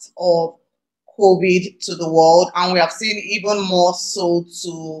impact of COVID to the world, and we have seen even more so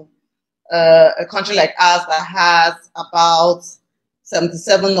to a country like ours that has about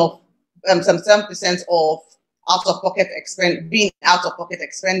 77% of out-of-pocket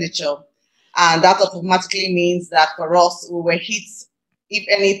expenditure, and that automatically means that for us we were hit, if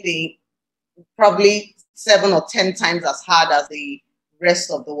anything, probably 7 or 10 times as hard as the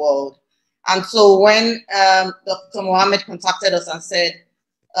rest of the world. And so when Dr. Mohammed contacted us and said,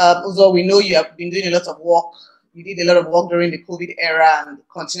 Uzo, we know you have been doing a lot of work. You did a lot of work during the COVID era and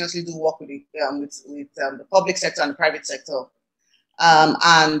continuously do work with the public sector and the private sector.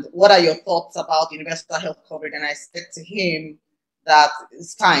 And what are your thoughts about universal health coverage? And I said to him that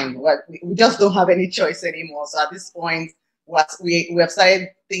it's time. We just don't have any choice anymore. So at this point, we have started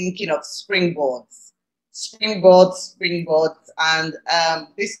thinking of springboards. And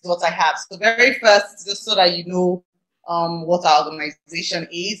this is what I have. So very first, just so that you know what our organization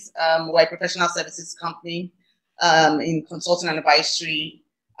is, we're a professional services company in consulting and advisory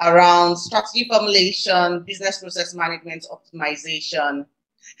around strategy formulation, business process management, optimization.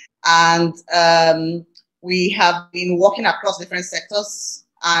 And we have been working across different sectors,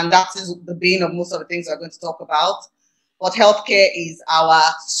 and that is the bane of most of the things we're going to talk about. But healthcare is our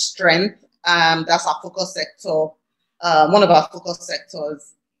strength. That's our focus sector, one of our focus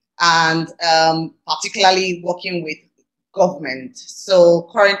sectors, and particularly working with government. So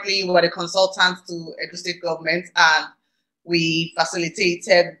currently we're the consultants to Edo State government, and we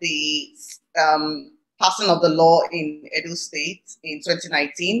facilitated the passing of the law in Edo State in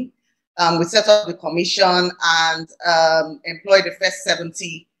 2019. We set up the commission and employed the first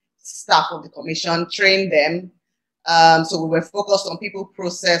 70 staff of the commission, trained them. So we were focused on people,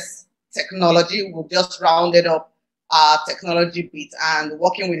 process, technology. We've just rounded up our technology bit, and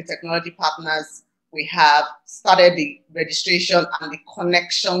working with the technology partners, we have started the registration and the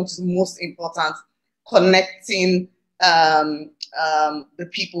connection, which is most important, connecting the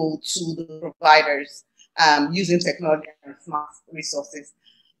people to the providers using technology and smart resources.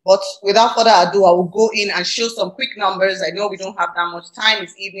 But without further ado, I will go in and show some quick numbers. I know we don't have that much time.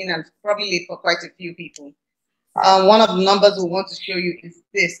 It's evening and probably late for quite a few people. One of the numbers we want to show you is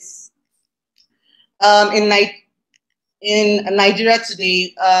this. In Nigeria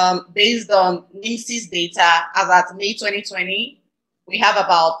today, based on NIMSI's data, as at May 2020, we have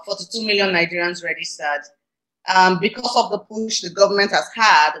about 42 million Nigerians registered. Because of the push the government has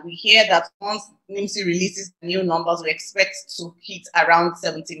had, we hear that once NIMSI releases new numbers, we expect to hit around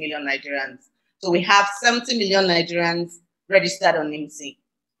 70 million Nigerians. So we have 70 million Nigerians registered on NIMSI.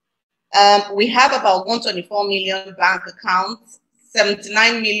 We have about 124 million bank accounts,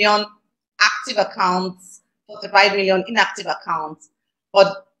 79 million active accounts, 45 million inactive accounts.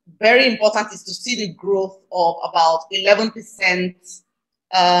 But very important is to see the growth of about 11%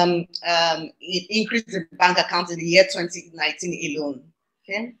 increase in bank accounts in the year 2019 alone.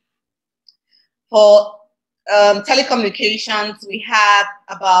 Okay. For telecommunications, we have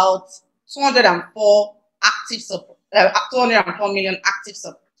about 204 million active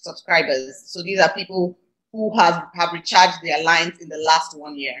subscribers. So these are people who have recharged their lines in the last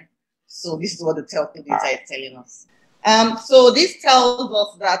 1 year. So this is what the telco data is telling us. So this tells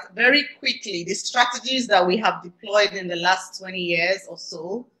us that very quickly, the strategies that we have deployed in the last 20 years or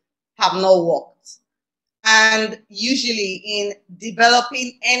so have not worked. And usually in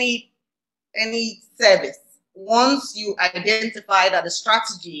developing any service, once you identify that the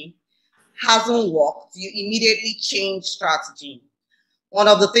strategy hasn't worked, you immediately change strategy. One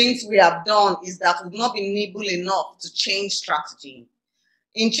of the things we have done is that we've not been nimble enough to change strategy.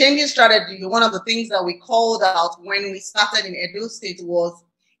 In changing strategy, one of the things that we called out when we started in Edo State was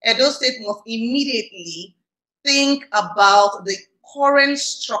Edo State must immediately think about the current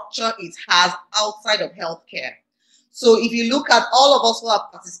structure it has outside of healthcare. So if you look at all of us who have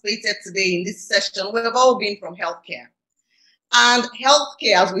participated today in this session, we've all been from healthcare. And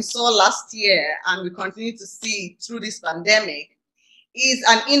healthcare, as we saw last year, and we continue to see through this pandemic, is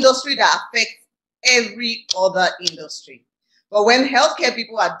an industry that affects every other industry. But when healthcare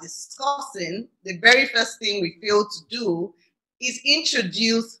people are discussing, the very first thing we fail to do is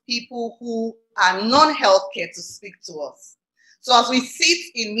introduce people who are non-healthcare to speak to us. So as we sit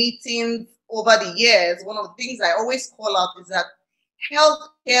in meetings over the years, one of the things I always call out is that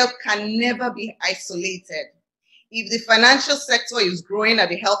healthcare can never be isolated. If the financial sector is growing and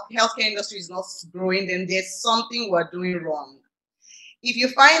the healthcare industry is not growing, then there's something we're doing wrong. If you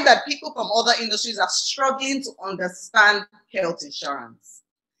find that people from other industries are struggling to understand health insurance,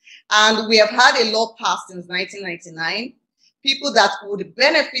 and we have had a law passed since 1999, people that would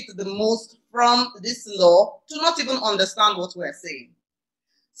benefit the most from this law do not even understand what we're saying.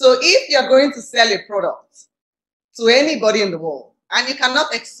 So if you're going to sell a product to anybody in the world, and you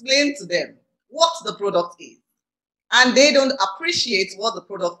cannot explain to them what the product is, and they don't appreciate what the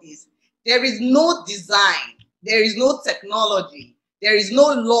product is, there is no design, there is no technology, there is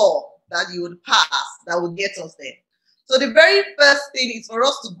no law that you would pass that would get us there. So the very first thing is for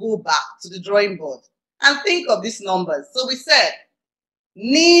us to go back to the drawing board and think of these numbers. So we said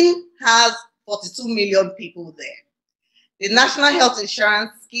NIN has 42 million people there. The National Health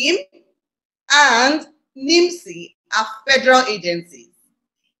Insurance Scheme and NIMC are federal agencies.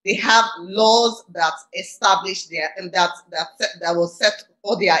 They have laws that establish their, and that was set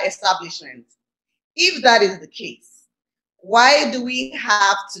for their establishment. If that is the case, why do we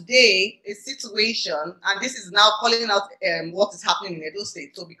have today a situation, and this is now calling out what is happening in Edo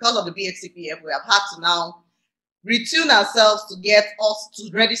State. So because of the BHCPF, we have had to now retune ourselves to get us to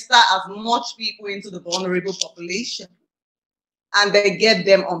register as much people into the vulnerable population and then get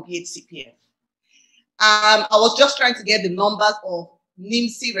them on BHCPF. I was just trying to get the numbers of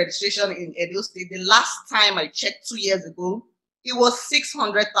NIMC registration in Edo State. The last time I checked 2 years ago, it was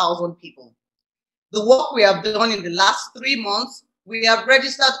 600,000 people. The work we have done in the last 3 months, we have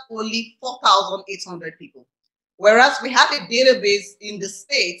registered only 4,800 people. Whereas we have a database in the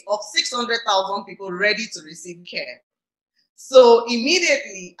state of 600,000 people ready to receive care. So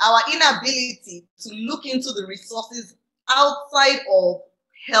immediately, our inability to look into the resources outside of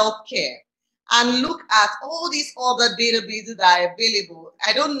healthcare and look at all these other databases that are available.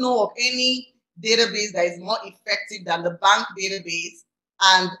 I don't know of any database that is more effective than the bank database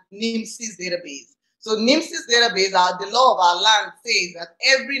and NIMC's database. So NIMC's database, the law of our land says that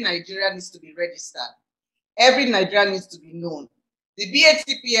every Nigerian needs to be registered. Every Nigerian needs to be known. The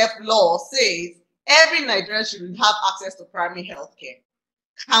BHCPF law says every Nigerian should have access to primary health care.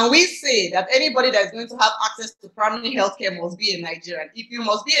 Can we say that anybody that is going to have access to primary health care must be a Nigerian? If you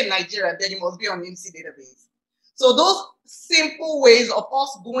must be a Nigerian, then you must be on NIMC database. So those simple ways of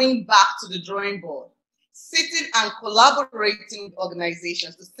us going back to the drawing board, sitting and collaborating with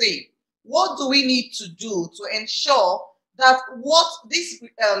organizations to say, what do we need to do to ensure that what these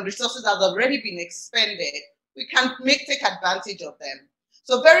resources have already been expended, we can take advantage of them.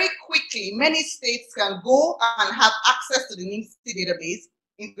 So very quickly, many states can go and have access to the NIMC database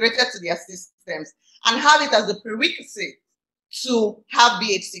integrated to their systems and have it as a prerequisite to have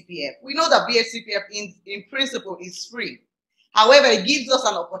BHCPF. We know that BHCPF in principle is free. However, it gives us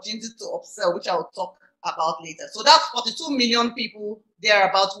an opportunity to upsell, which I will talk about later. So that's 42 million people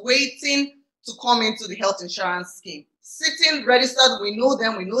thereabout waiting to come into the health insurance scheme. Sitting registered, we know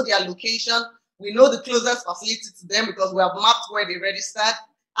them, we know their location, we know the closest facility to them because we have mapped where they registered.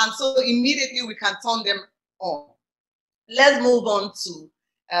 And so immediately we can turn them on. Let's move on to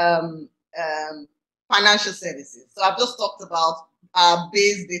financial services. So I've just talked about our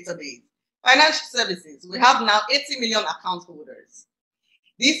base database. Financial services, we have now 80 million account holders.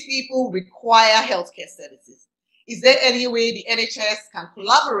 These people require healthcare services. Is there any way the NHIS can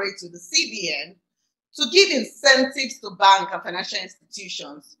collaborate with the CBN to give incentives to bank and financial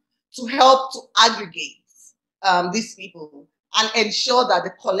institutions to help to aggregate these people and ensure that the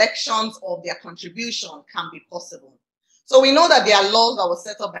collections of their contribution can be possible? So we know that there are laws that were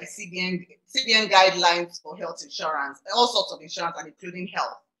set up by CBN guidelines for health insurance, all sorts of insurance, and including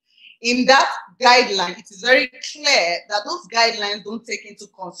health. In that guideline, it is very clear that those guidelines don't take into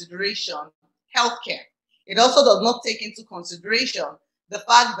consideration healthcare. It also does not take into consideration the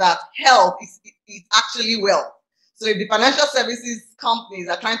fact that health is actually wealth. So if the financial services companies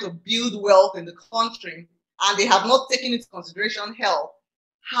are trying to build wealth in the country and they have not taken into consideration health,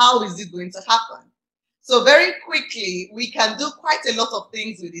 how is it going to happen? So very quickly, we can do quite a lot of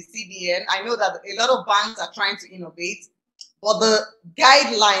things with the CBN. I know that a lot of banks are trying to innovate, but the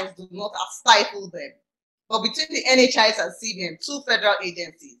guidelines do not stifle them. But between the NHIS and CBN, two federal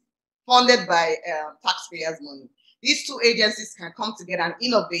agencies funded by taxpayers' money, these two agencies can come together and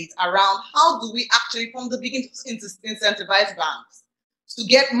innovate around how do we actually, from the beginning, incentivize banks to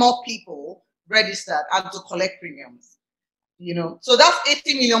get more people registered and to collect premiums. You know, so that's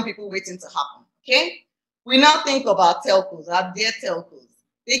 80 million people waiting to happen. Okay, we now think about telcos, our dear telcos.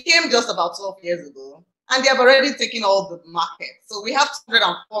 They came just about 12 years ago, and they have already taken all the market. So we have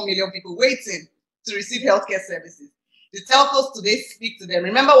 204 million people waiting to receive healthcare services. The telcos today speak to them.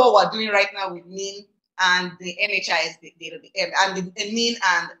 Remember what we're doing right now with NIN and the NHIS and the NIN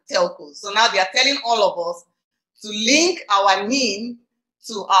and telcos. So now they are telling all of us to link our NIN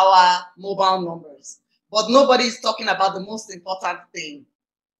to our mobile numbers. But nobody is talking about the most important thing.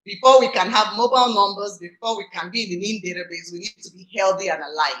 Before we can have mobile numbers, before we can be in the NIN database, we need to be healthy and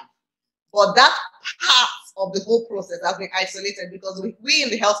alive. But that part of the whole process has been isolated because we in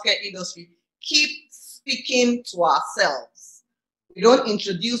the healthcare industry keep speaking to ourselves. We don't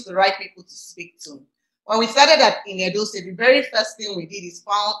introduce the right people to speak to. When we started in Edo State, the very first thing we did is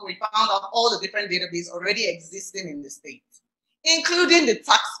we found out all the different databases already existing in the state, including the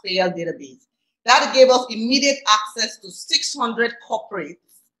taxpayer database. That gave us immediate access to 600 corporates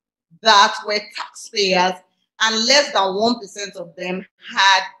that were taxpayers, and less than 1% of them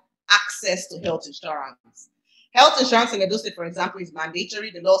had access to health insurance. Health insurance in Edo State, for example, is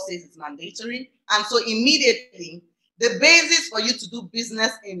mandatory. The law says it's mandatory. And so immediately, the basis for you to do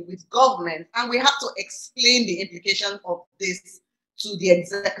business with government, and we have to explain the implication of this to the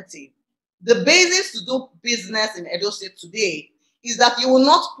executive. The basis to do business in Edo State today is that you will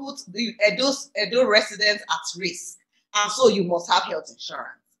not put the Edo residents at risk, and so you must have health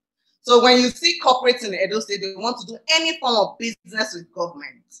insurance. So when you see corporates in Edo State, they want to do any form of business with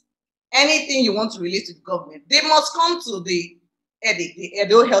government, anything you want to relate to government, they must come to the EDIC, the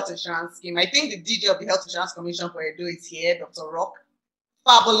Edo Health Insurance Scheme. I think the DG of the Health Insurance Commission for Edo is here, Dr. Rock,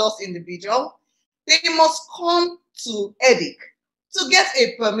 fabulous individual. They must come to EDIC to get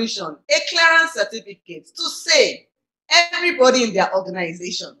a permission, a clearance certificate to say everybody in their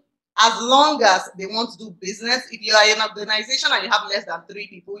organization, as long as they want to do business, if you are an organization and you have less than 3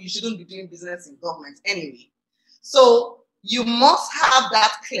 people, you shouldn't be doing business in government anyway. So you must have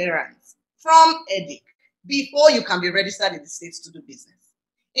that clearance from EDIC before you can be registered in the states to do business.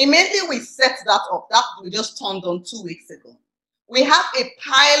 Immediately we set that up, that we just turned on 2 weeks ago. We have a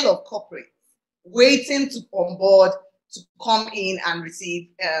pile of corporates waiting to onboard, to come in and receive,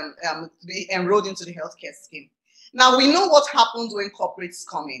 be enrolled into the healthcare scheme. Now, we know what happens when corporates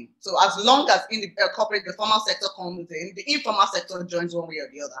come in. So as long as in the corporate, the formal sector comes in, the informal sector joins one way or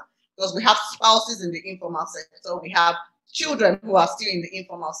the other. Because we have spouses in the informal sector, we have children who are still in the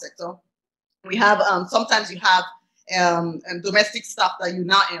informal sector. We have, sometimes you have domestic staff that you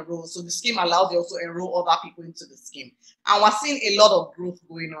now enroll. So the scheme allows you also enroll other people into the scheme. And we're seeing a lot of growth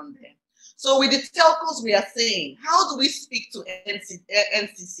going on there. So with the telcos, we are saying, how do we speak to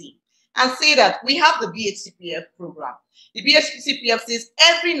NCC and say that we have the BHCPF program? The BHCPF says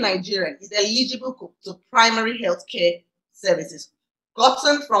every Nigerian is eligible to primary healthcare services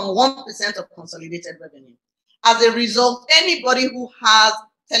gotten from 1% of consolidated revenue. As a result, anybody who has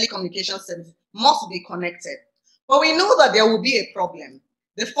telecommunication services must be connected. But we know that there will be a problem.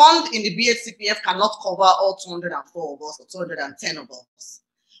 The fund in the BHCPF cannot cover all 204 of us or 210 of us.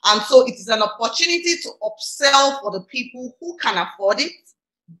 And so it is an opportunity to upsell for the people who can afford it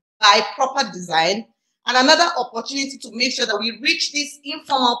by proper design, and another opportunity to make sure that we reach these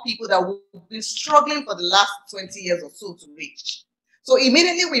informal people that we've been struggling for the last 20 years or so to reach. So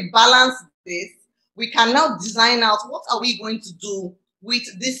immediately we balance this, we can now design out what are we going to do with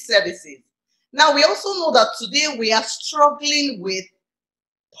these services. Now, we also know that today we are struggling with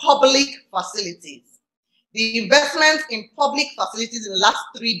public facilities. The investment in public facilities in the last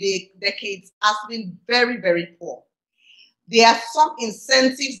 3 decades has been very, very poor. There are some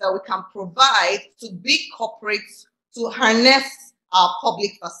incentives that we can provide to big corporates to harness our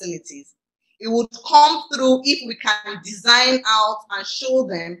public facilities. It would come through if we can design out and show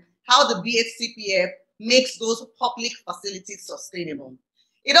them how the BHCPF makes those public facilities sustainable.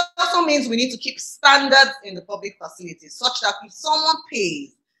 It also means we need to keep standards in the public facilities such that if someone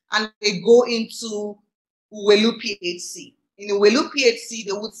pays and they go into Uwelu PHC, in Uwelu PHC,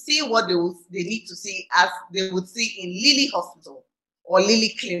 they would see what they need to see as they would see in Lily Hospital or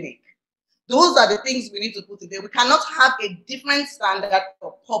Lily Clinic. Those are the things we need to put together. We cannot have a different standard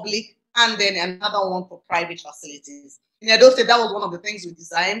for public and then another one for private facilities. In Edo State, that was one of the things we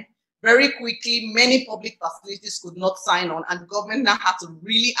designed. Very quickly, many public facilities could not sign on, and the government now had to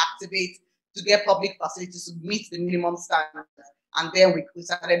really activate to get public facilities to meet the minimum standards. And then we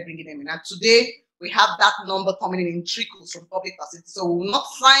started bringing them in. And today, we have that number coming in trickles from public facilities. So we will not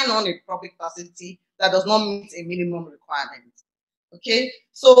sign on a public facility that does not meet a minimum requirement. Okay,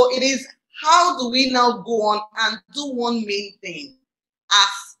 so it is, how do we now go on and do one main thing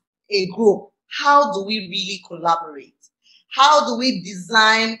as a group? How do we really collaborate? How do we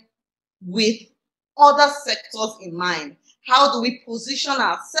design with other sectors in mind? How do we position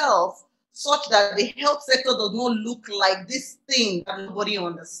ourselves such that the health sector does not look like this thing that nobody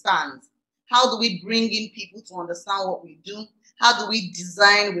understands? How do we bring in people to understand what we do? How do we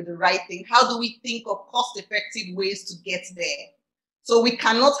design with the right thing? How do we think of cost-effective ways to get there? So we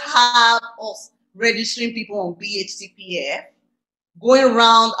cannot have us registering people on BHCPF, going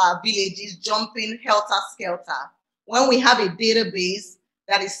around our villages, jumping helter-skelter, when we have a database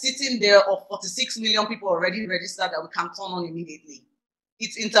that is sitting there of 46 million people already registered that we can turn on immediately.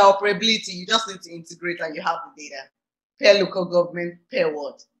 It's interoperability. You just need to integrate and you have the data per local government, per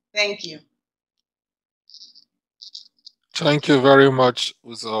ward. Thank you. Thank you very much,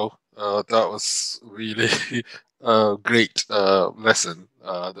 Uzo. That was really a great lesson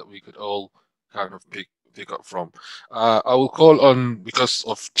that we could all kind of pick up from. I will call on, because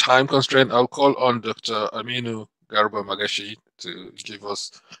of time constraint, I'll call on Dr. Aminu Garba Magashi to give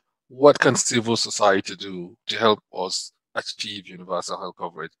us what can civil society do to help us achieve universal health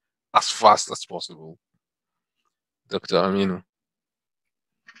coverage as fast as possible. Dr. Aminu.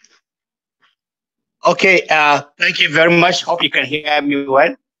 Okay, thank you very much. Hope you can hear me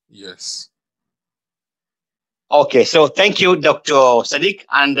well. Yes. Okay, so thank you, Dr. Sadiq,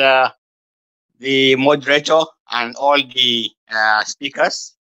 and the moderator and all the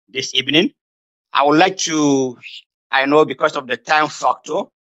speakers this evening. I would like to, I know because of the time factor,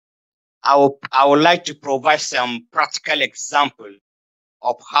 I would like to provide some practical example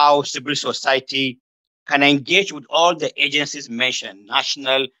of how civil society can engage with all the agencies mentioned,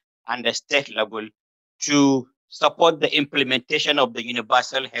 national and the state level, to support the implementation of the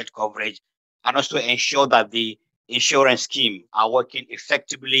universal health coverage and also ensure that the insurance scheme are working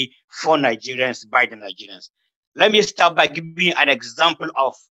effectively for Nigerians by the Nigerians. Let me start by giving you an example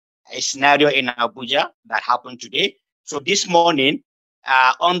of a scenario in Abuja that happened today. So this morning,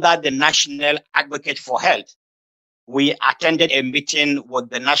 under the National Advocate for Health, we attended a meeting with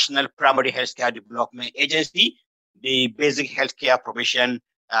the National Primary Healthcare Development Agency, the Basic Healthcare Provision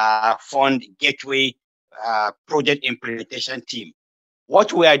Fund Gateway Project Implementation Team.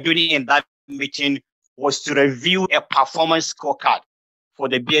 What we are doing in that meeting was to review a performance scorecard for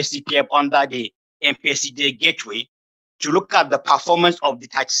the BSCPF under the MPCD Gateway to look at the performance of the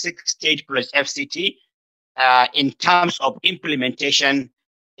 36 state plus FCT in terms of implementation,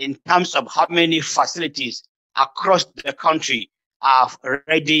 in terms of how many facilities across the country are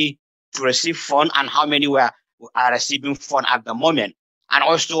ready to receive funds and how many are receiving funds at the moment, and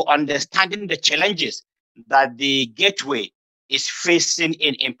also understanding the challenges that the gateway is facing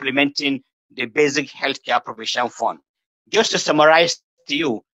in implementing the basic healthcare provision fund. Just to summarize to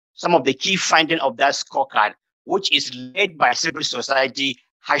you some of the key findings of that scorecard, which is led by civil society,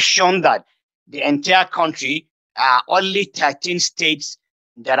 has shown that the entire country, only 13 states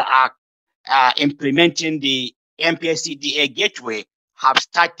that are implementing the MPSCDA gateway have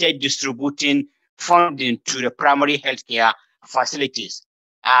started distributing funding to the primary healthcare facilities.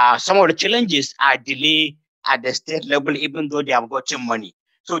 Some of the challenges are delay at the state level, even though they have gotten money.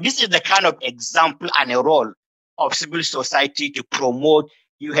 So this is the kind of example and a role of civil society to promote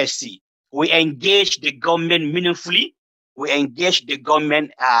UHC. We engage the government meaningfully, we engage the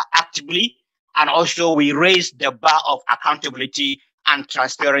government actively, and also we raise the bar of accountability and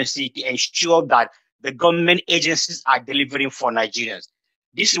transparency to ensure that the government agencies are delivering for Nigerians.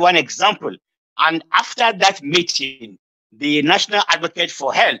 This is one example. And after that meeting, the National Advocate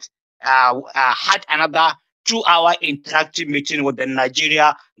for Health had another 2-hour interactive meeting with the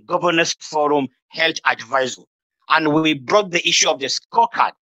Nigeria Governors Forum Health Advisor. And we brought the issue of the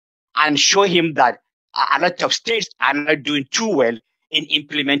scorecard and show him that a lot of states are not doing too well in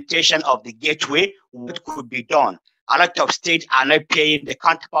implementation of the gateway, what could be done. A lot of states are not paying the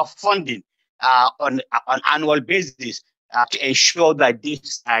counterpart funding on annual basis to ensure that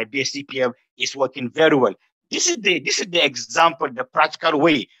this BSCPF is working very well. This is the example, the practical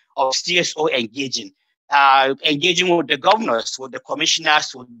way of CSO engaging with the governors, with the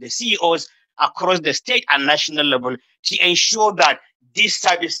commissioners, with the CEOs across the state and national level to ensure that these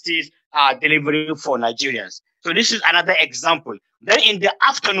services delivery for Nigerians. So this is another example. Then in the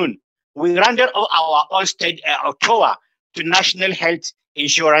afternoon, we rendered our on-stage tour to National Health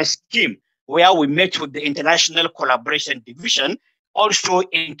Insurance Scheme, where we met with the International Collaboration Division, also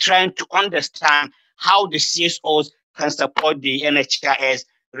in trying to understand how the CSOs can support the NHIS.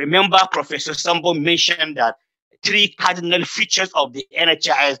 Remember, Professor Sambo mentioned that 3 cardinal features of the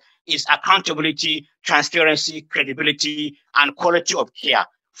NHIS is accountability, transparency, credibility, and quality of care.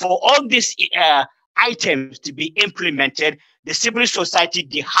 For all these items to be implemented, the civil society,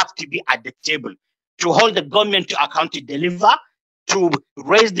 they have to be at the table to hold the government to account, to deliver, to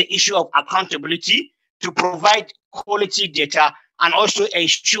raise the issue of accountability, to provide quality data, and also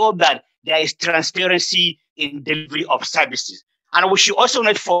ensure that there is transparency in delivery of services. And we should also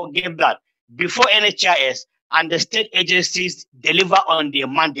not forget that before NHIS and the state agencies deliver on their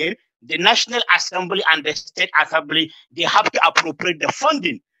mandate, the National Assembly and the State Assembly, they have to appropriate the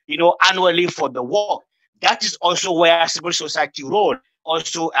funding, annually for the work. That is also where civil society role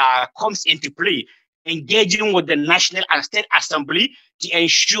also comes into play, engaging with the National and State Assembly to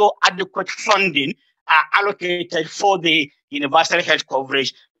ensure adequate funding are allocated for the universal health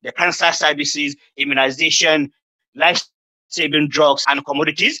coverage, the cancer services, immunization, life-saving drugs and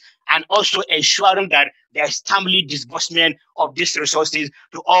commodities, and also ensuring that there's timely disbursement of these resources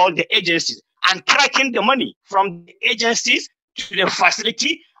to all the agencies, and tracking the money from the agencies to the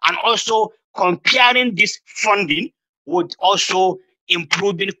facility, and also comparing this funding with also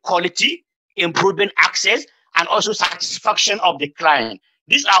improving quality, improving access, and also satisfaction of the client.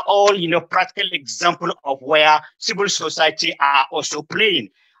 These are all, practical examples of where civil society are also playing.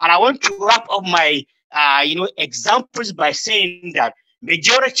 And I want to wrap up my, examples by saying that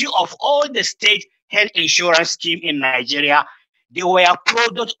majority of all the state health insurance scheme in Nigeria, they were a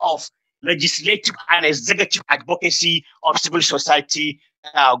product of legislative and executive advocacy of civil society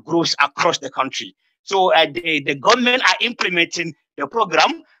groups across the country. So the government are implementing the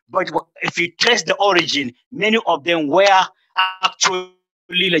program, but if you trace the origin, many of them were actually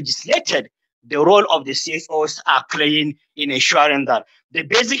legislated. The role of the CSOs are playing in ensuring that the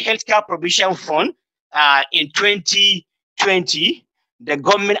Basic Healthcare Provision Fund in 2020, the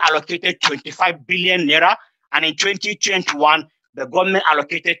government allocated 25 billion naira, and in 2021, the government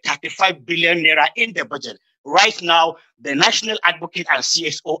allocated 35 billion naira in the budget. Right now, the National Advocate and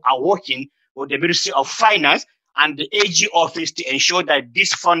CSO are working with the Ministry of Finance and the AG office to ensure that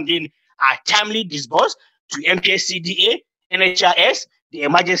this funding are timely disbursed to MPSCDA, NHIS, the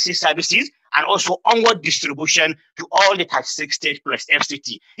emergency services, and also onward distribution to all the 36 states plus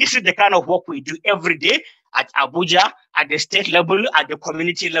FCT. This is the kind of work we do every day at Abuja, at the state level, at the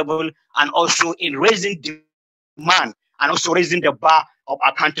community level, and also in raising demand and also raising the bar of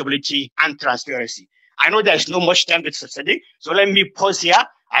accountability and transparency. I know there's no much time to study, so let me pause here.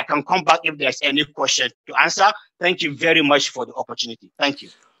 I can come back if there's any question to answer. Thank you very much for the opportunity. Thank you.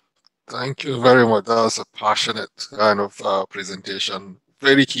 Thank you very much. That was a passionate kind of presentation.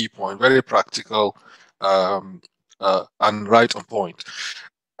 Very key point, very practical, and right on point.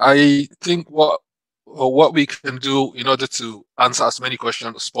 I think what we can do in order to answer as many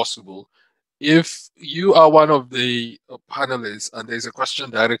questions as possible, if you are one of the panelists and there's a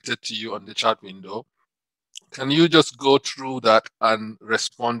question directed to you on the chat window, can you just go through that and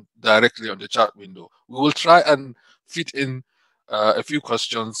respond directly on the chat window? We will try and fit in a few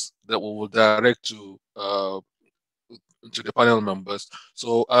questions that we will direct to the panel members.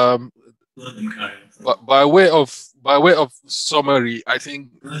 So, but by way of summary, I think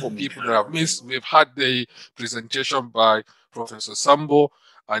for people that have missed, we've had the presentation by Professor Sambo,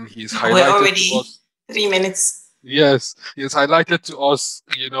 and he's highlighted. We're already to us, 3 minutes. Yes, he's highlighted to us,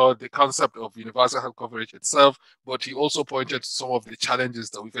 the concept of universal health coverage itself, but he also pointed to some of the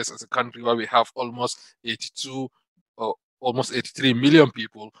challenges that we face as a country, where we have almost 82 or almost 83 million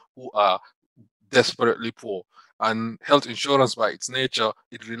people who are desperately poor. And health insurance, by its nature,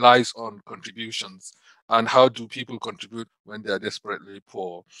 it relies on contributions. And how do people contribute when they are desperately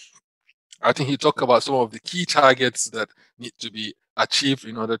poor? I think he talked about some of the key targets that need to be achieved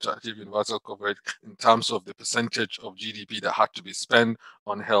in order to achieve universal coverage, in terms of the percentage of GDP that had to be spent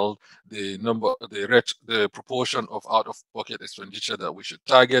on health, the proportion of out-of-pocket expenditure that we should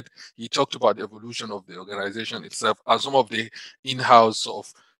target. He talked about the evolution of the organization itself and some of the in-house sort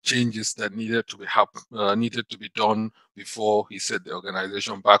of changes that needed to be done before he set the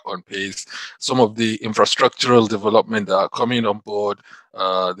organization back on pace. Some of the infrastructural development that are coming on board,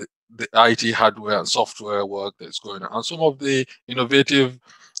 the IT hardware and software work that's going on, and some of the innovative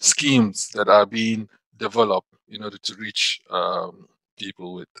schemes that are being developed in order to reach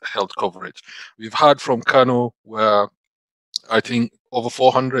people with health coverage. We've heard from Kano, where I think over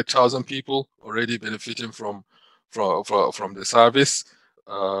 400,000 people already benefiting from the service.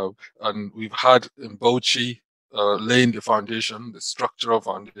 And we've had in Bauchi laying the foundation, the structural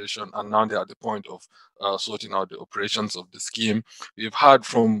foundation, and now they're at the point of sorting out the operations of the scheme. We've had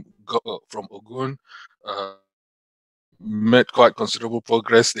from Ogun, made quite considerable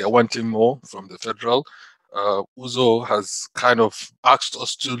progress. They are wanting more from the federal. Uzo has kind of asked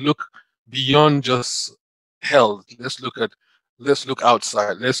us to look beyond just health. Let's look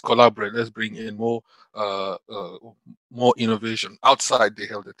outside. Let's collaborate. Let's bring in more innovation outside the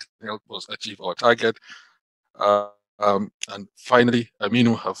health that can help us achieve our target. And finally,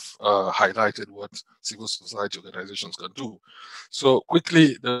 Aminu have highlighted what civil society organizations can do. So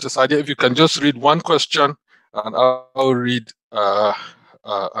quickly, there's this idea, if you can just read one question, and I'll read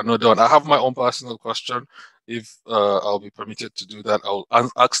another one. I have my own personal question. If I'll be permitted to do that,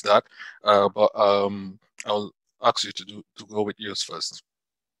 I'll ask that. But I'll ask you to go with yours first.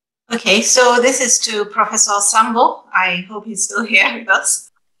 Okay, so this is to Professor Sambo. I hope he's still here with us.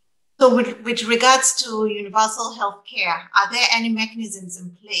 So with regards to universal health care, are there any mechanisms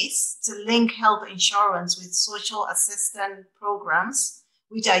in place to link health insurance with social assistance programs,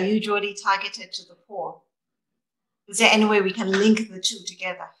 which are usually targeted to the poor? Is there any way we can link the two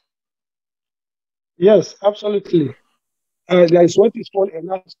together? Yes, absolutely. There is what is called a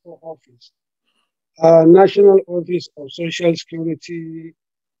national office, National Office of Social Security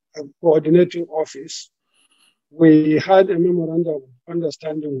Coordinating Office. We had a memorandum of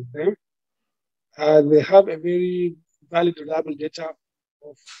understanding with them. They have a very valid, reliable data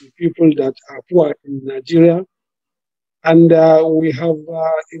of the people that are poor in Nigeria. And we have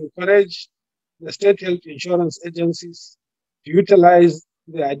encouraged the state health insurance agencies to utilize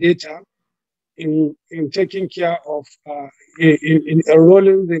their data in taking care of, in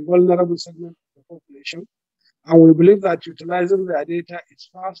enrolling the vulnerable segment of the population. And we believe that utilizing their data is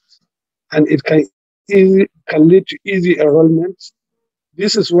fast and it can lead to easy enrollment.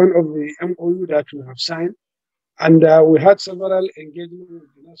 This is one of the MOU that we have signed. And we had several engagements with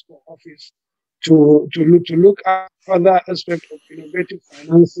the UNESCO office to look at other aspects of innovative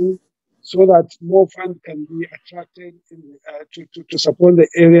financing so that more funds can be attracted to support the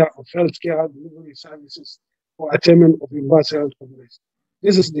area of healthcare delivery services for attainment of universal health coverage.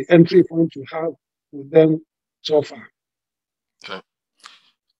 This is the entry point we have with them so far. Okay.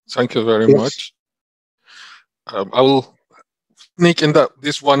 Thank you very much. I will sneak in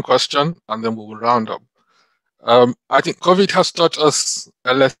this one question and then we will round up. I think COVID has taught us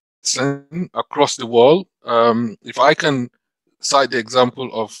a lesson across the world. If I can cite the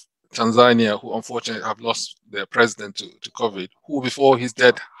example of Tanzania, who unfortunately have lost their president to COVID, who before his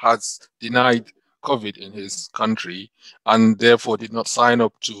death has denied COVID in his country and therefore did not sign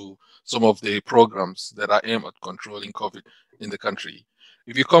up to some of the programs that are aimed at controlling COVID in the country.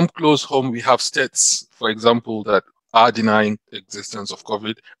 If you come close home, we have states, for example, that are denying the existence of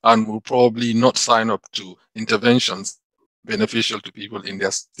COVID and will probably not sign up to interventions beneficial to people in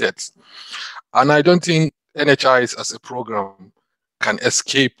their states. And I don't think NHIS as a program can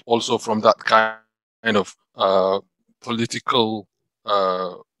escape also from that kind of political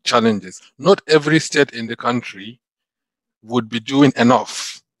challenges. Not every state in the country would be doing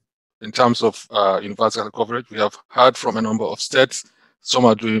enough in terms of universal health coverage. We have heard from a number of states. Some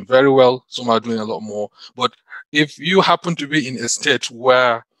are doing very well, some are doing a lot more. But if you happen to be in a state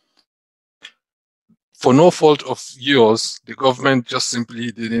where, for no fault of yours, the government just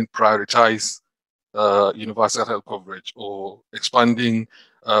simply didn't prioritize universal health coverage or expanding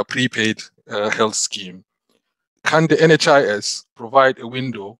prepaid health scheme, can the NHIS provide a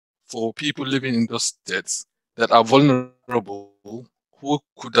window for people living in those states that are vulnerable, who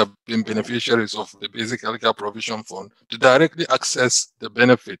could have been beneficiaries of the Basic Healthcare Provision Fund, to directly access the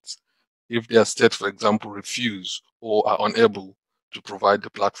benefits if their state, for example, refuse or are unable to provide the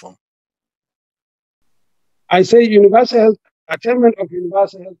platform? I say universal health, attainment of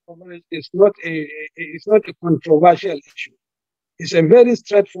universal health coverage is not a controversial issue. It's a very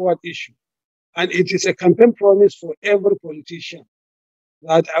straightforward issue. And it is a campaign promise for every politician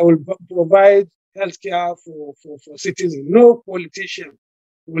that I will provide healthcare for citizens. No politician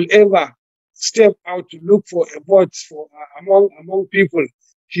will ever step out to look for a vote for among people.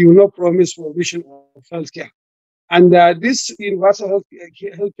 He will not promise provision of healthcare. And this universal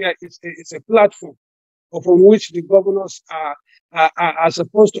healthcare is a platform upon which the governors are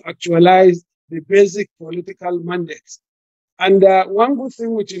supposed to actualize the basic political mandates. And one good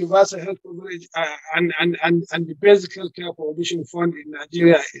thing with universal health coverage and the basic healthcare provision fund in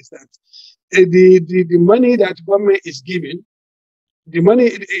Nigeria is that the money that government is giving The money,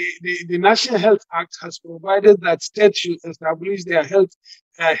 the National Health Act has provided that states should establish their health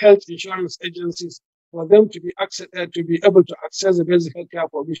insurance agencies for them to be able to access the basic healthcare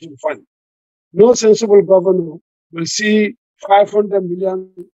provision fund. No sensible governor will see 500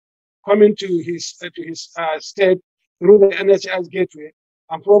 million coming to his state through the NHIS gateway,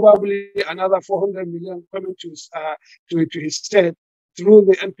 and probably another 400 million coming to his state through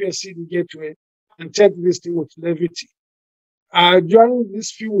the NPSCD gateway, and take this thing with levity. During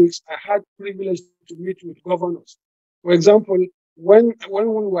these few weeks, I had privilege to meet with governors. For example, when we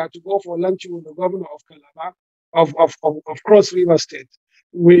were to go for lunch with the governor of Calabar, of Cross River State,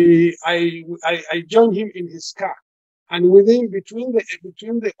 I joined him in his car, and between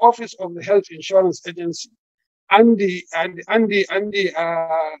the office of the health insurance agency and the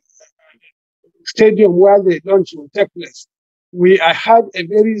stadium where the lunch will take place, I had a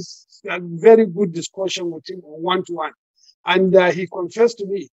very good discussion with him on one-to-one. And he confessed to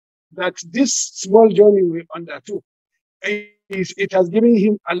me that this small journey we undertook, it has given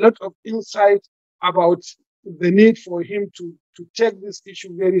him a lot of insight about the need for him to take this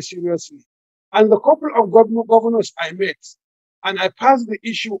issue very seriously. And the couple of governors I met, and I passed the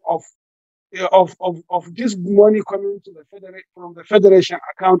issue of this money coming to from the federation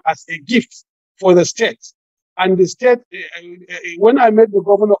account as a gift for the state. And the state, when I met the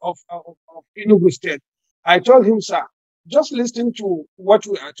governor of Enugu State, I told him, sir, just listen to what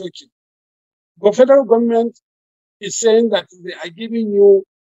we are talking. The federal government is saying that they are giving you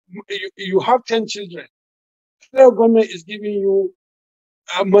have 10 children. The federal government is giving you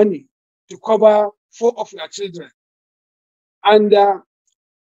money to cover 4 of your children. And the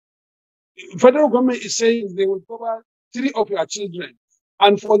federal government is saying they will cover 3 of your children.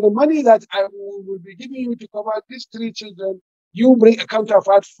 And for the money that I will be giving you to cover these 3 children, you bring a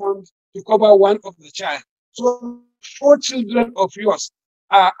counterpart fund to cover 1 of the child. So 4 children of yours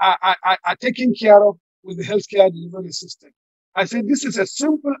are taken care of with the healthcare delivery system. I said, this is a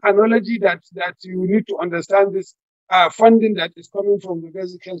simple analogy that you need to understand this funding that is coming from the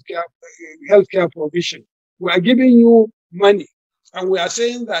basic healthcare provision. We are giving you money, and we are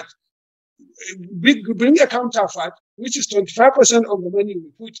saying that bring a counterpart, which is 25% of the money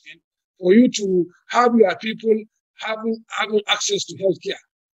we put in, for you to have your people having access to healthcare.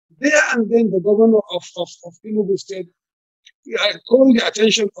 There and then, the governor of Enugu State called the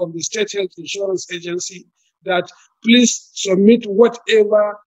attention of the State Health Insurance Agency that please submit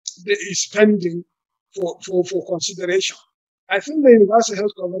whatever there is pending for consideration. I think the universal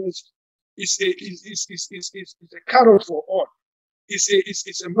health coverage is a carrot for all.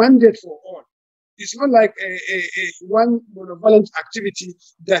 It's a mandate for all. It's not like a one monovalent activity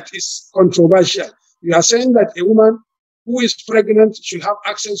that is controversial. You are saying that a woman who is pregnant should have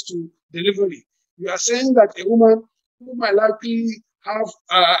access to delivery. You are saying that a woman who might likely have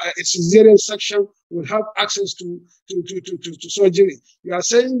a cesarean section will have access to surgery. You are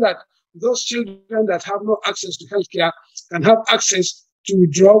saying that those children that have no access to healthcare can have access to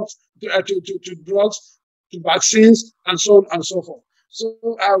drugs, to vaccines, and so on and so forth. So,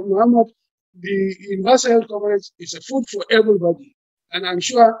 Muhammad, the universal health coverage is a food for everybody, and I'm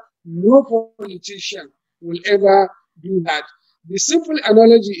sure no politician will ever do that. The simple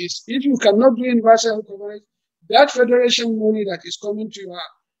analogy is, if you cannot do universal health coverage, that federation money that is coming to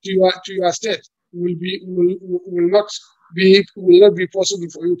your state will not be possible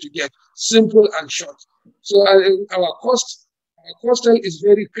for you to get. Simple and short. So our costal is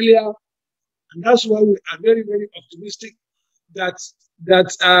very clear, and that's why we are very, very optimistic that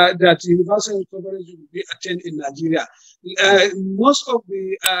universal coverage will be attained in Nigeria. Most of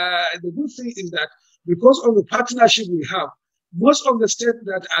the good thing is that because of the partnership we have, most of the states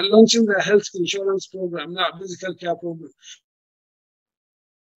that are launching their health insurance program now, basic healthcare program.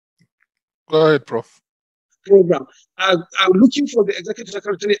 Go ahead, Prof. Program. I'm looking for the Executive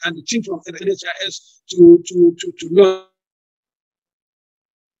Secretary and the team from the NHIS to launch.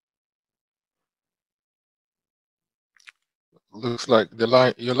 Looks like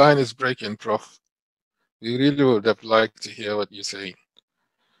your line is breaking, Prof. We really would have liked to hear what you're saying.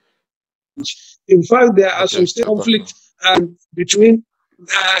 In fact, there are some state conflict between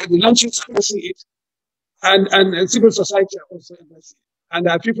the launching it and civil society also. And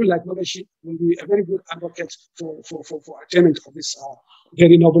people like Magashi will be a very good advocate for attainment of this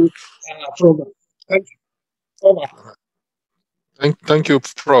very noble program. Thank you. Over. Thank you,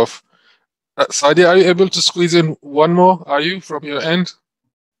 Prof. Sadia, are you able to squeeze in one more? Are you from your end?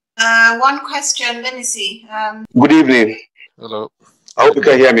 One question. Let me see. Good evening. Hello. I hope you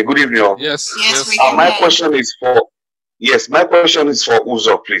can hear me. Good evening, all. Yes. Yes. We can my question is for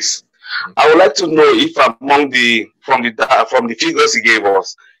Uzo, please. I would like to know if among from the figures he gave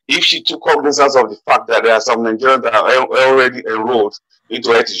us, if she took cognizance of the fact that there are some Nigerians that are already enrolled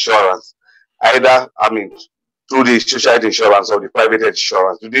into health insurance, either, through the social health insurance or the private health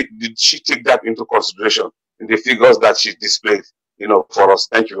insurance. Did she take that into consideration in the figures that she displayed, for us?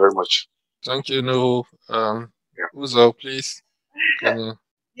 Thank you very much. Thank you, No. Uzo, please. Can you?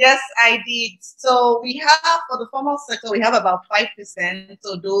 Yes, I did. So we have, for the formal sector, we have about 5%.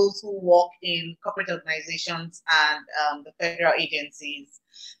 So those who work in corporate organizations and the federal agencies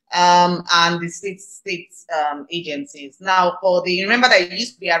and the state agencies. Now, remember that it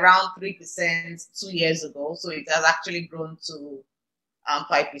used to be around 3% 2 years ago. So it has actually grown to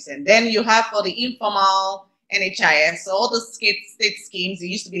 5%. Then you have for the informal NHIS, so all the state schemes, it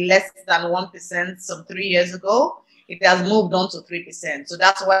used to be less than 1% some 3 years ago. It has moved on to 3%. So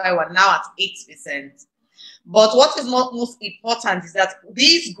that's why we're now at 8%. But what is most important is that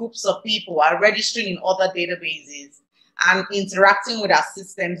these groups of people are registering in other databases and interacting with our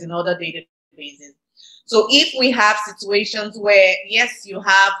systems in other databases. So if we have situations where, yes, you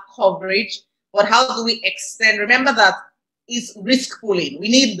have coverage, but how do we extend? Remember that it's risk pooling. We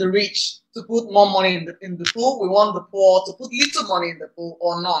need the rich to put more money in the pool. We want the poor to put little money in the pool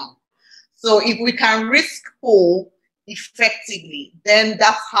or none. So if we can risk pool effectively, then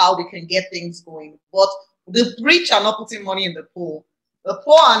that's how we can get things going. But the rich are not putting money in the pool. The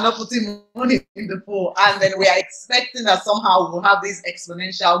poor are not putting money in the pool. And then we are expecting that somehow we'll have this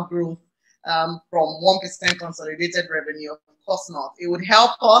exponential growth from 1% consolidated revenue. Of course not. It would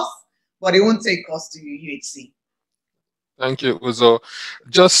help us, but it won't take us to UHC. Thank you, Uzo.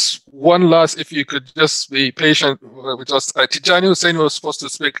 Just one last, if you could just be patient with us. Tijani Hussein was supposed to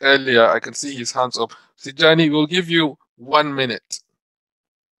speak earlier. I can see his hands up. Tijani, we'll give you 1 minute.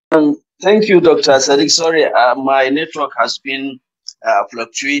 Thank you, Dr. Sadiq. Sorry, my network has been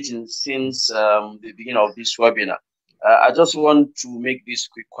fluctuating since the beginning of this webinar. I just want to make this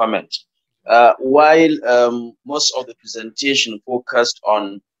quick comment. While most of the presentation focused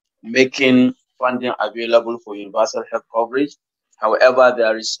on making funding available for universal health coverage, however,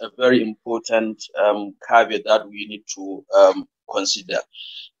 there is a very important caveat that we need to consider.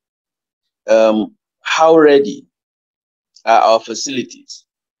 How ready are our facilities?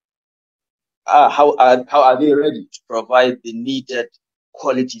 How are they ready to provide the needed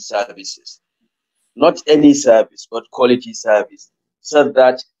quality services? Not any service, but quality service. So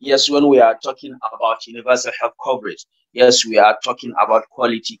that, yes, when we are talking about universal health coverage, yes, we are talking about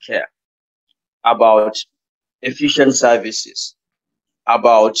quality care, about efficient services,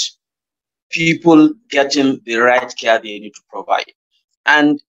 about people getting the right care they need to provide.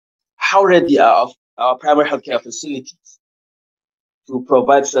 And how ready are our primary healthcare facilities to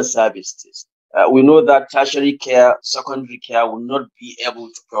provide such services? We know that tertiary care, secondary care will not be able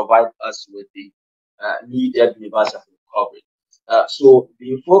to provide us with the needed universal health coverage. So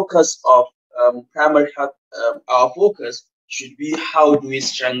the focus of primary health, our focus should be how do we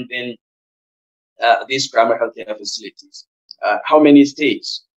strengthen these primary healthcare facilities. How many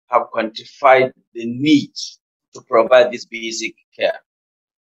states have quantified the need to provide this basic care?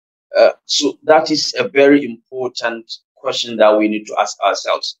 So that is a very important question that we need to ask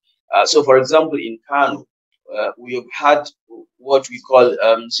ourselves. So, for example, in Kano, we have had what we call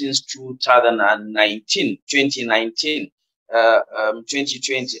since 2019, 2020,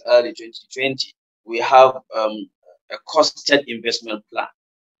 early 2020, we have a costed investment plan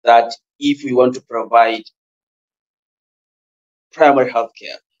that if we want to provide primary health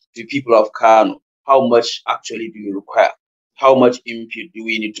care to people of Kano, how much actually do we require? How much input do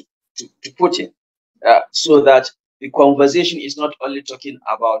we need to put in? So that the conversation is not only talking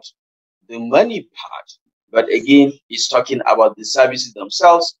about the money part, but again, it's talking about the services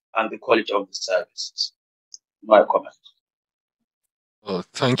themselves and the quality of the services. My comment. Oh,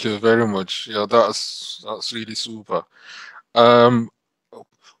 thank you very much. Yeah, that's really super.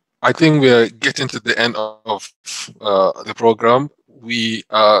 I think we are getting to the end of the program. We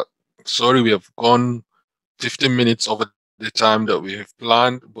are sorry we have gone 15 minutes over the time that we have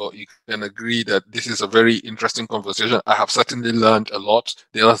planned, but you can agree that this is a very interesting conversation. I have certainly learned a lot.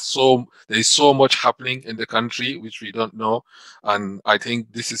 There is so much happening in the country which we don't know, and I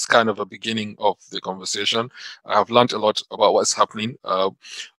think this is kind of a beginning of the conversation. I have learned a lot about what's happening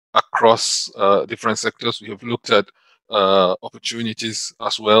across different sectors. We have looked at opportunities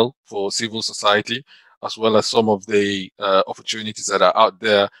as well for civil society, as well as some of the opportunities that are out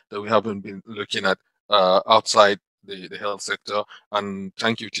there that we haven't been looking at outside the health sector. And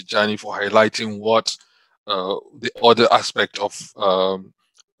thank you, Tijani, for highlighting what the other aspect of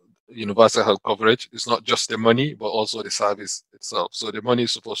universal health coverage. It's not just the money, but also the service itself. So the money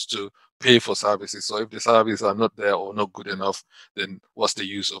is supposed to pay for services. So if the services are not there or not good enough, then what's the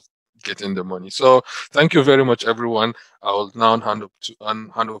use of getting the money? So thank you very much, everyone. I will now hand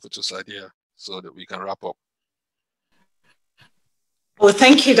over to Sadia so that we can wrap up. Well,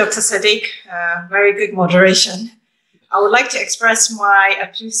 thank you, Dr. Sadiq. Very good moderation. I would like to express my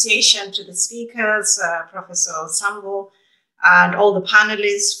appreciation to the speakers, Professor Sambo, and all the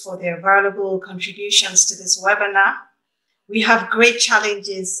panelists for their valuable contributions to this webinar. We have great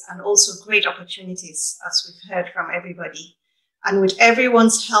challenges and also great opportunities, as we've heard from everybody. And with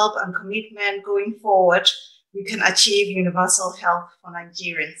everyone's help and commitment going forward, we can achieve universal health for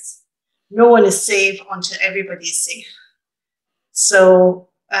Nigerians. No one is safe until everybody is safe. So,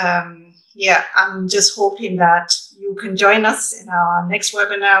 yeah, I'm just hoping that you can join us in our next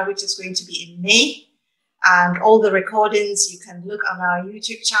webinar, which is going to be in May. And all the recordings, you can look on our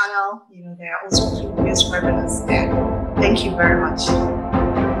YouTube channel. You know, there are also previous webinars there. Thank you very much.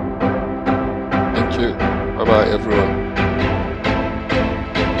 Thank you. Bye-bye, everyone.